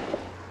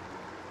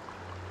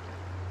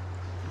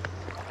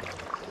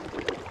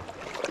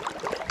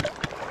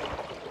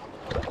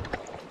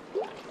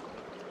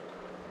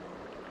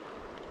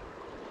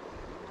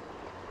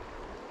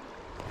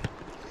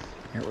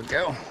 Here we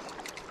go.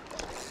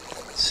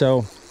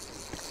 So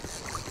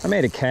I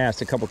made a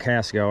cast a couple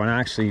casts ago, and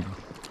actually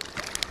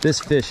this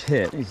fish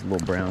hit. He's a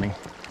little brownie.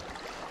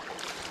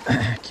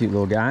 Cute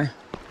little guy.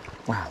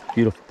 Wow,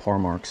 beautiful par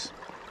marks.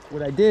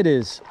 What I did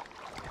is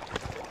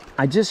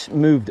I just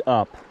moved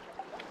up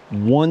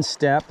one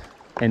step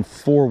and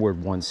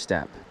forward one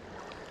step.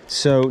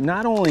 So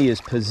not only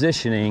is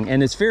positioning,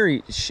 and it's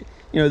very,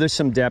 you know, there's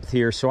some depth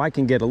here, so I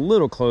can get a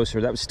little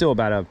closer. That was still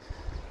about a,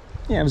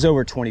 yeah, it was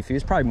over 20 feet.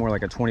 It's probably more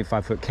like a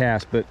 25-foot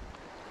cast,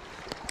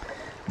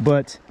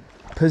 but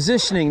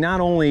positioning,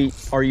 not only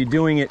are you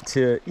doing it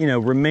to, you know,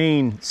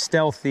 remain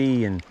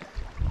stealthy and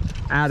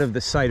out of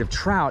the sight of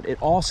trout,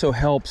 it also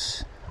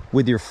helps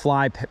with your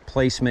fly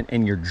placement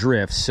and your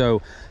drift.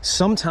 So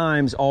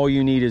sometimes all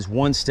you need is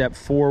one step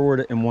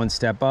forward and one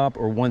step up,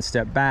 or one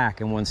step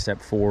back and one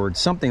step forward,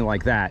 something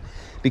like that.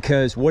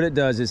 Because what it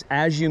does is,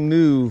 as you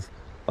move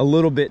a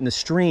little bit in the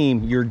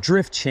stream, your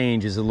drift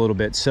changes a little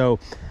bit. So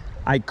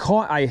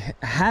I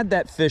had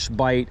that fish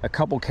bite a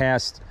couple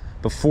casts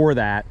before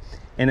that,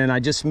 and then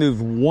I just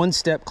moved one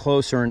step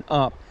closer and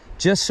up,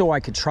 just so I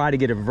could try to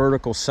get a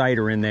vertical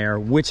sighter in there,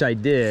 which I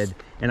did,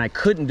 and I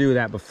couldn't do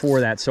that before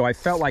that. So I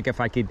felt like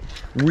if I could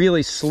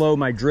really slow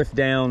my drift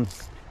down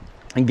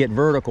and get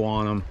vertical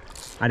on them,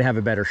 I'd have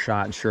a better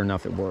shot, and sure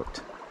enough, it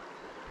worked.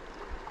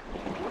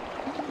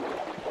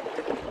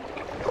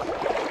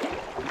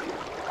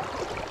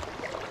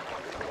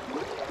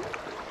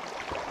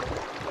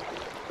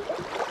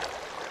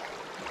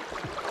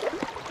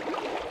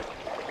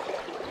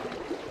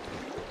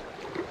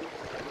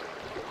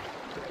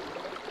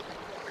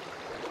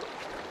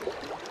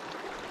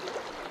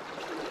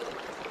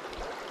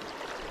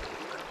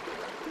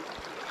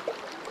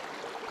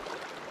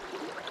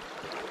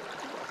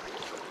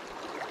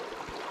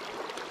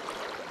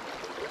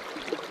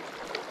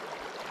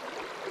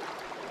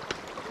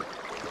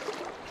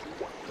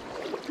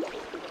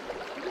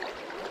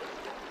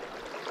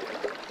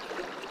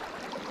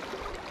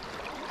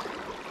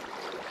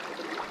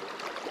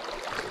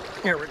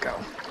 Here we go.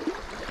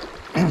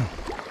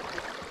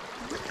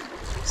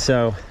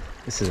 So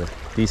this is a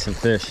decent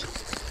fish.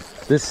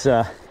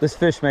 This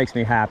fish makes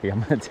me happy.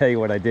 I'm going to tell you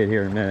what I did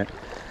here in a minute.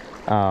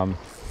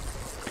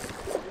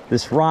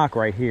 This rock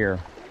right here,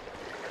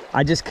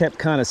 I just kept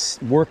kind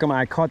of working.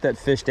 I caught that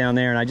fish down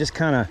there, and I just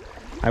kind of,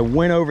 I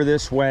went over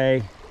this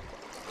way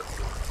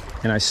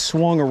and I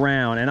swung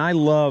around, and I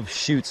love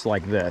shoots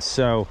like this.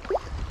 So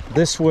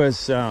this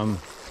was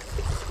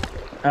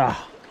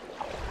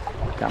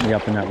Got me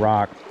up in that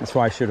rock. That's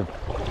why I should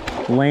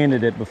have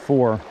landed it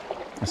before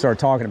I started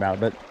talking about it.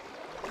 But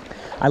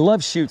I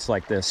love shoots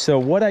like this. So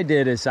what I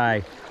did is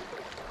I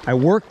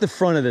worked the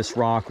front of this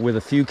rock with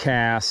a few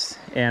casts,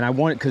 and I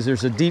wanted, because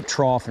there's a deep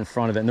trough in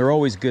front of it, and they're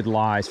always good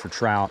lies for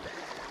trout.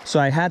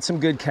 So I had some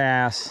good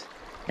casts,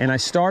 and I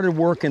started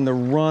working the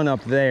run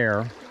up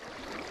there.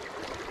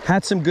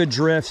 Had some good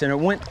drifts, and it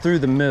went through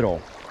the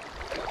middle.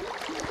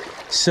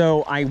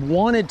 So I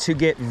wanted to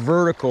get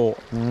vertical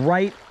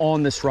right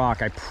on this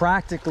rock. I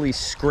practically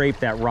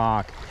scraped that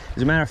rock.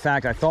 As a matter of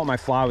fact, I thought my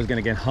fly was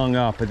gonna get hung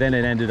up, but then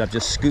it ended up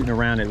just scooting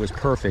around. It was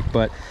perfect.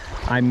 But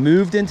I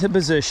moved into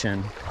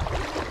position.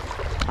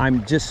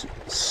 I'm just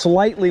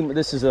slightly,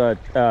 this is a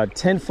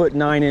 10-foot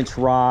 9-inch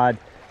rod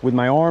with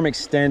my arm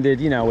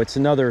extended. You know, it's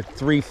another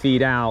 3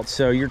 feet out.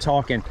 So you're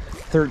talking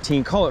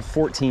 13, call it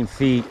 14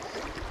 feet.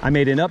 I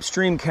made an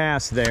upstream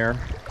cast there.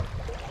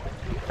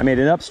 I made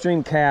an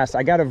upstream cast.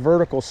 I got a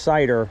vertical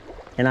sighter,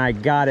 and I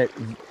got it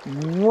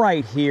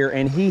right here,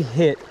 and he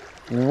hit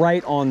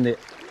right on the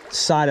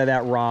side of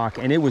that rock,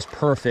 and it was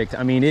perfect.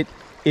 I mean,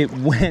 it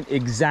went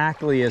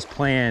exactly as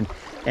planned,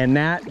 and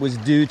that was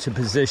due to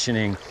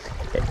positioning.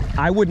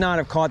 I would not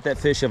have caught that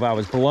fish if I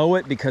was below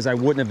it, because I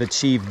wouldn't have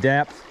achieved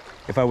depth.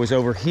 If I was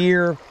over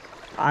here,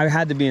 I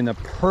had to be in the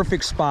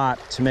perfect spot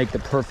to make the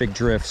perfect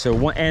drift.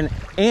 So,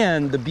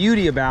 and the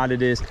beauty about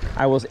it is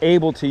I was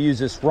able to use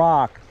this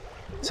rock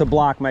to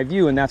block my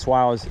view, and that's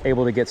why I was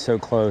able to get so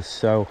close.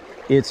 So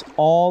it's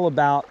all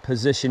about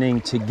positioning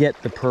to get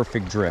the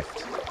perfect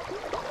drift.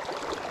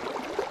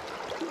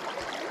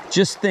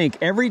 Just think,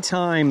 every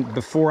time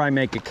before I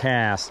make a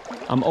cast,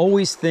 I'm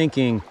always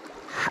thinking,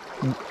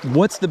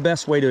 what's the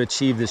best way to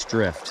achieve this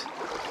drift?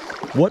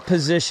 What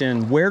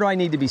position, where do I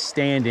need to be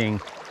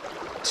standing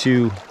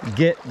to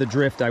get the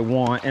drift I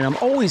want? And I'm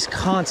always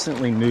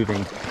constantly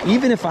moving.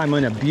 Even if I'm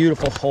in a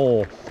beautiful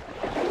hole,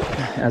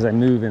 as I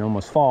move and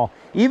almost fall,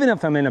 even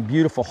if I'm in a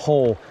beautiful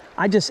hole,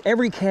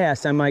 every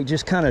cast, I might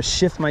just kind of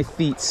shift my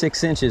feet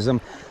 6 inches. I'm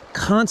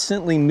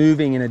constantly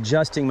moving and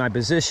adjusting my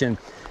position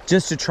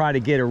just to try to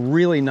get a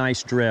really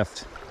nice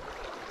drift.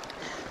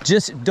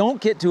 Just don't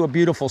get to a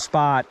beautiful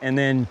spot and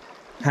then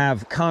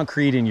have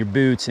concrete in your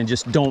boots and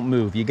just don't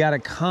move. You got to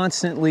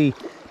constantly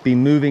be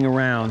moving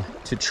around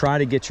to try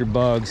to get your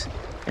bugs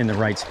in the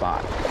right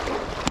spot.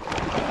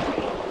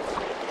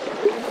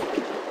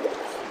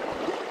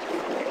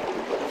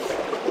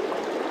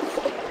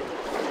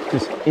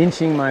 Just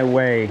inching my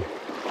way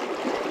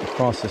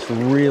across this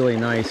really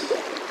nice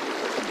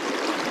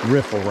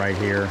riffle right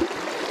here.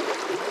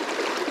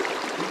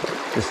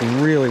 Just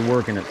really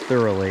working it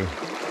thoroughly.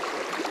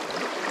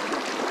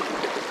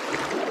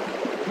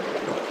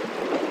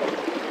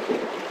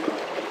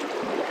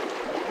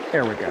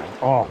 There we go.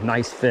 Oh,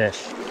 nice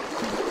fish.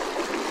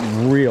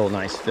 Real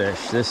nice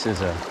fish. This is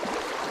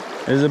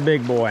a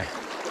big boy.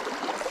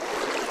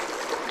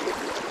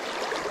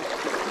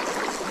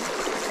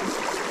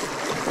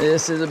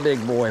 This is a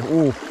big boy.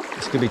 Ooh,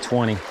 this could be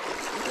 20.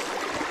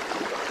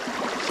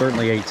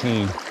 Certainly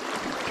 18.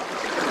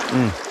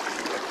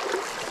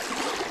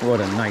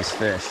 What a nice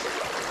fish.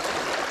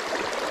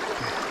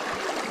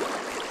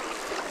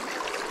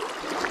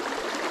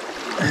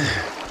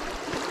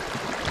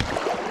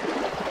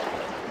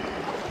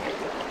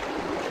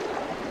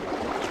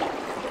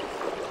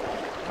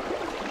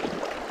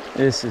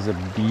 This is a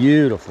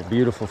beautiful,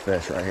 beautiful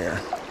fish right here.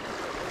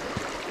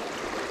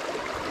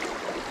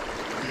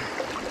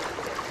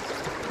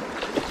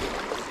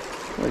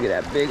 Look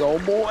at that big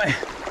old boy.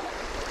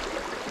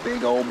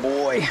 Big old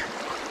boy.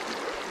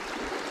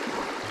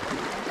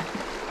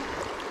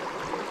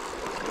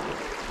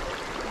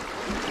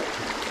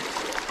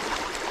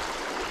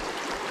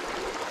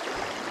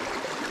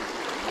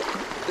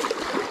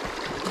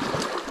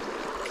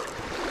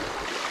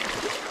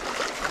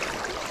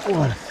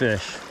 What a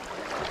fish.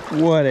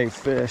 What a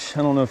fish.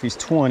 I don't know if he's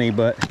 20,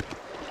 but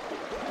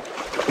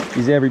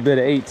he's every bit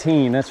of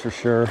 18, that's for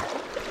sure.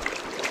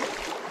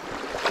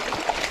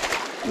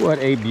 What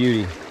a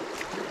beauty.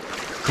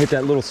 Hit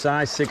that little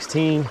size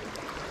 16.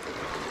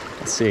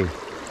 Let's see.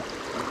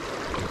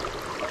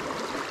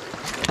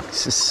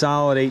 It's a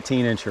solid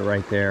 18-incher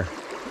right there.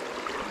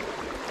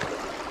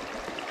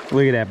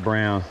 Look at that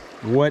brown.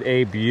 What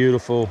a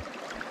beautiful,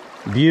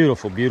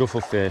 beautiful,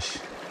 beautiful fish.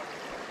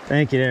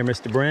 Thank you there,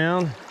 Mr.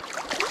 Brown.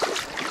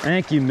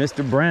 Thank you,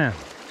 Mr. Brown.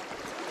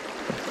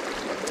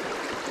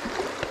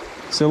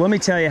 So let me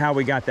tell you how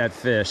we got that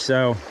fish.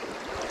 So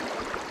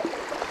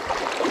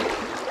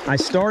I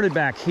started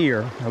back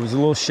here. I was a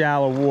little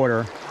shallow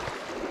water,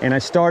 and I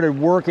started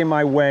working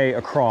my way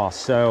across.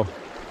 So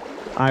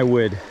I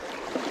would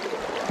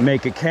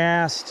make a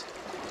cast,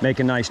 make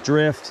a nice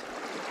drift,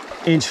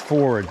 inch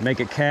forward, make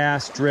a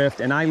cast,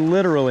 drift, and I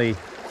literally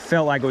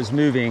felt like I was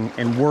moving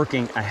and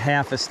working a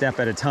half a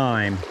step at a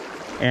time.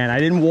 And I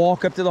didn't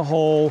walk up to the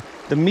hole.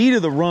 The meat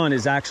of the run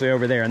is actually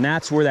over there, and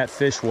that's where that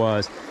fish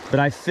was. But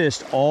I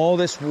fished all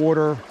this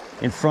water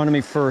in front of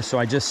me first, so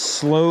I just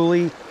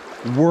slowly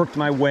worked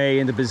my way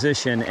into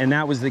position, and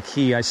that was the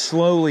key. I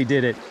slowly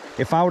did it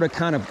if I would have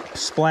kind of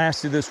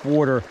splashed through this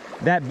water,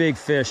 that big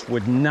fish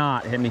would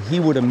not, I mean, he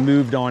would have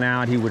moved on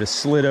out. He would have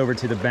slid over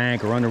to the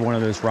bank or under one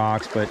of those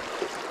rocks. But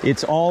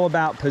it's all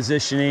about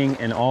positioning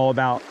and all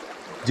about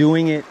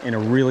doing it in a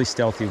really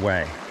stealthy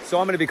way. So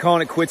I'm going to be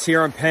calling it quits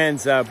here on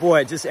Pens.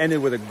 Boy, it just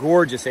ended with a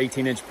gorgeous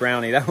 18-inch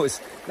brownie. That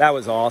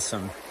was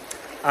awesome.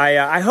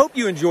 I hope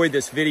you enjoyed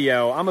this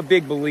video. I'm a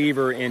big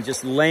believer in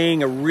just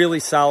laying a really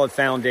solid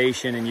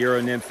foundation in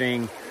Euro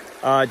nymphing.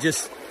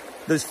 Just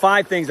those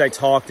 5 things I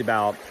talked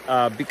about.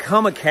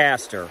 Become a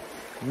caster.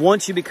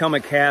 Once you become a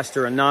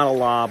caster and not a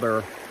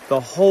lobber, the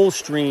whole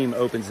stream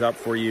opens up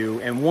for you.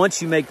 And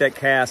once you make that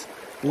cast,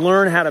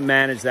 learn how to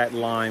manage that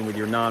line with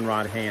your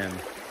non-rod hand.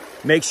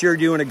 Make sure you're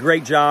doing a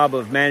great job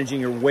of managing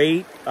your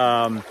weight.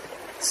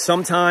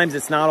 Sometimes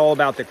it's not all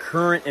about the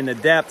current and the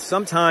depth.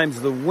 Sometimes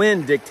the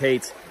wind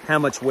dictates how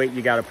much weight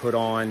you got to put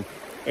on.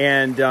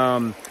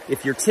 And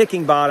if you're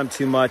ticking bottom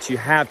too much, you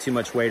have too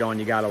much weight on,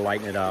 you got to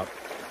lighten it up.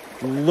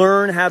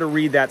 Learn how to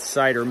read that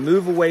sighter.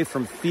 Move away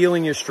from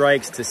feeling your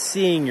strikes to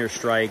seeing your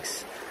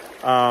strikes.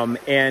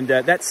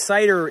 That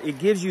sighter, it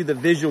gives you the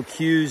visual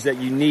cues that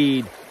you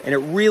need, and it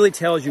really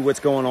tells you what's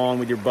going on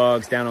with your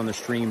bugs down on the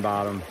stream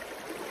bottom.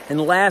 And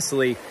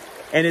lastly,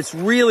 and it's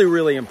really,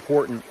 really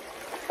important,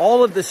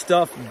 all of this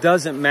stuff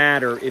doesn't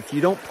matter if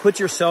you don't put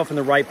yourself in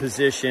the right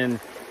position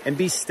and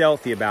be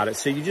stealthy about it.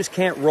 So you just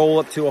can't roll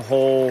up to a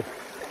hole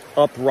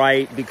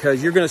upright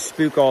because you're going to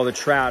spook all the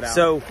trout out.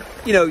 So,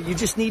 you know, you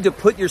just need to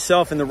put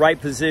yourself in the right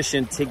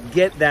position to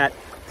get that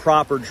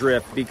proper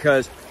drift,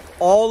 because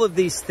all of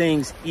these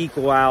things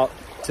equal out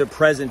to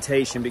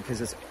presentation, because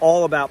it's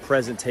all about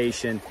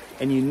presentation,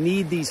 and you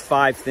need these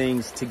 5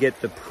 things to get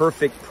the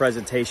perfect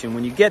presentation.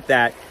 When you get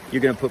that,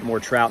 you're going to put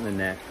more trout in the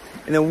net.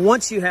 And then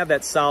once you have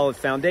that solid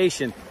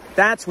foundation,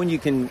 that's when you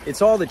can,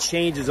 it's all the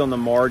changes on the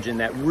margin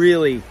that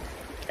really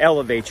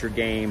elevate your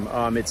game.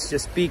 It's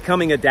just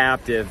becoming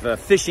adaptive,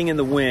 fishing in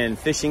the wind,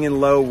 fishing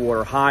in low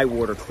water, high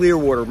water, clear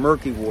water,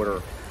 murky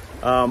water,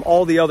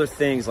 all the other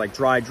things like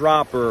dry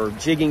dropper,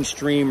 jigging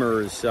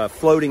streamers,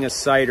 floating a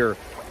sighter.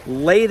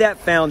 Lay that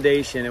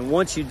foundation, and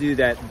once you do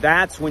that,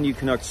 that's when you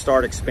can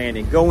start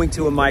expanding, going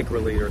to a micro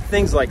leader,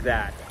 things like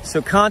that.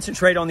 So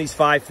concentrate on these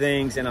 5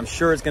 things, and I'm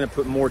sure it's going to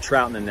put more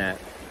trout in the net.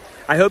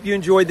 I hope you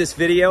enjoyed this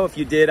video. If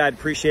you did, I'd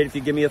appreciate it if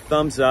you give me a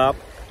thumbs up.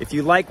 If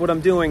you like what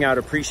I'm doing, I'd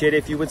appreciate it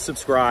if you would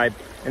subscribe.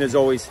 And as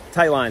always,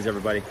 tight lines,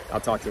 everybody.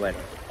 I'll talk to you later.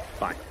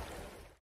 Bye.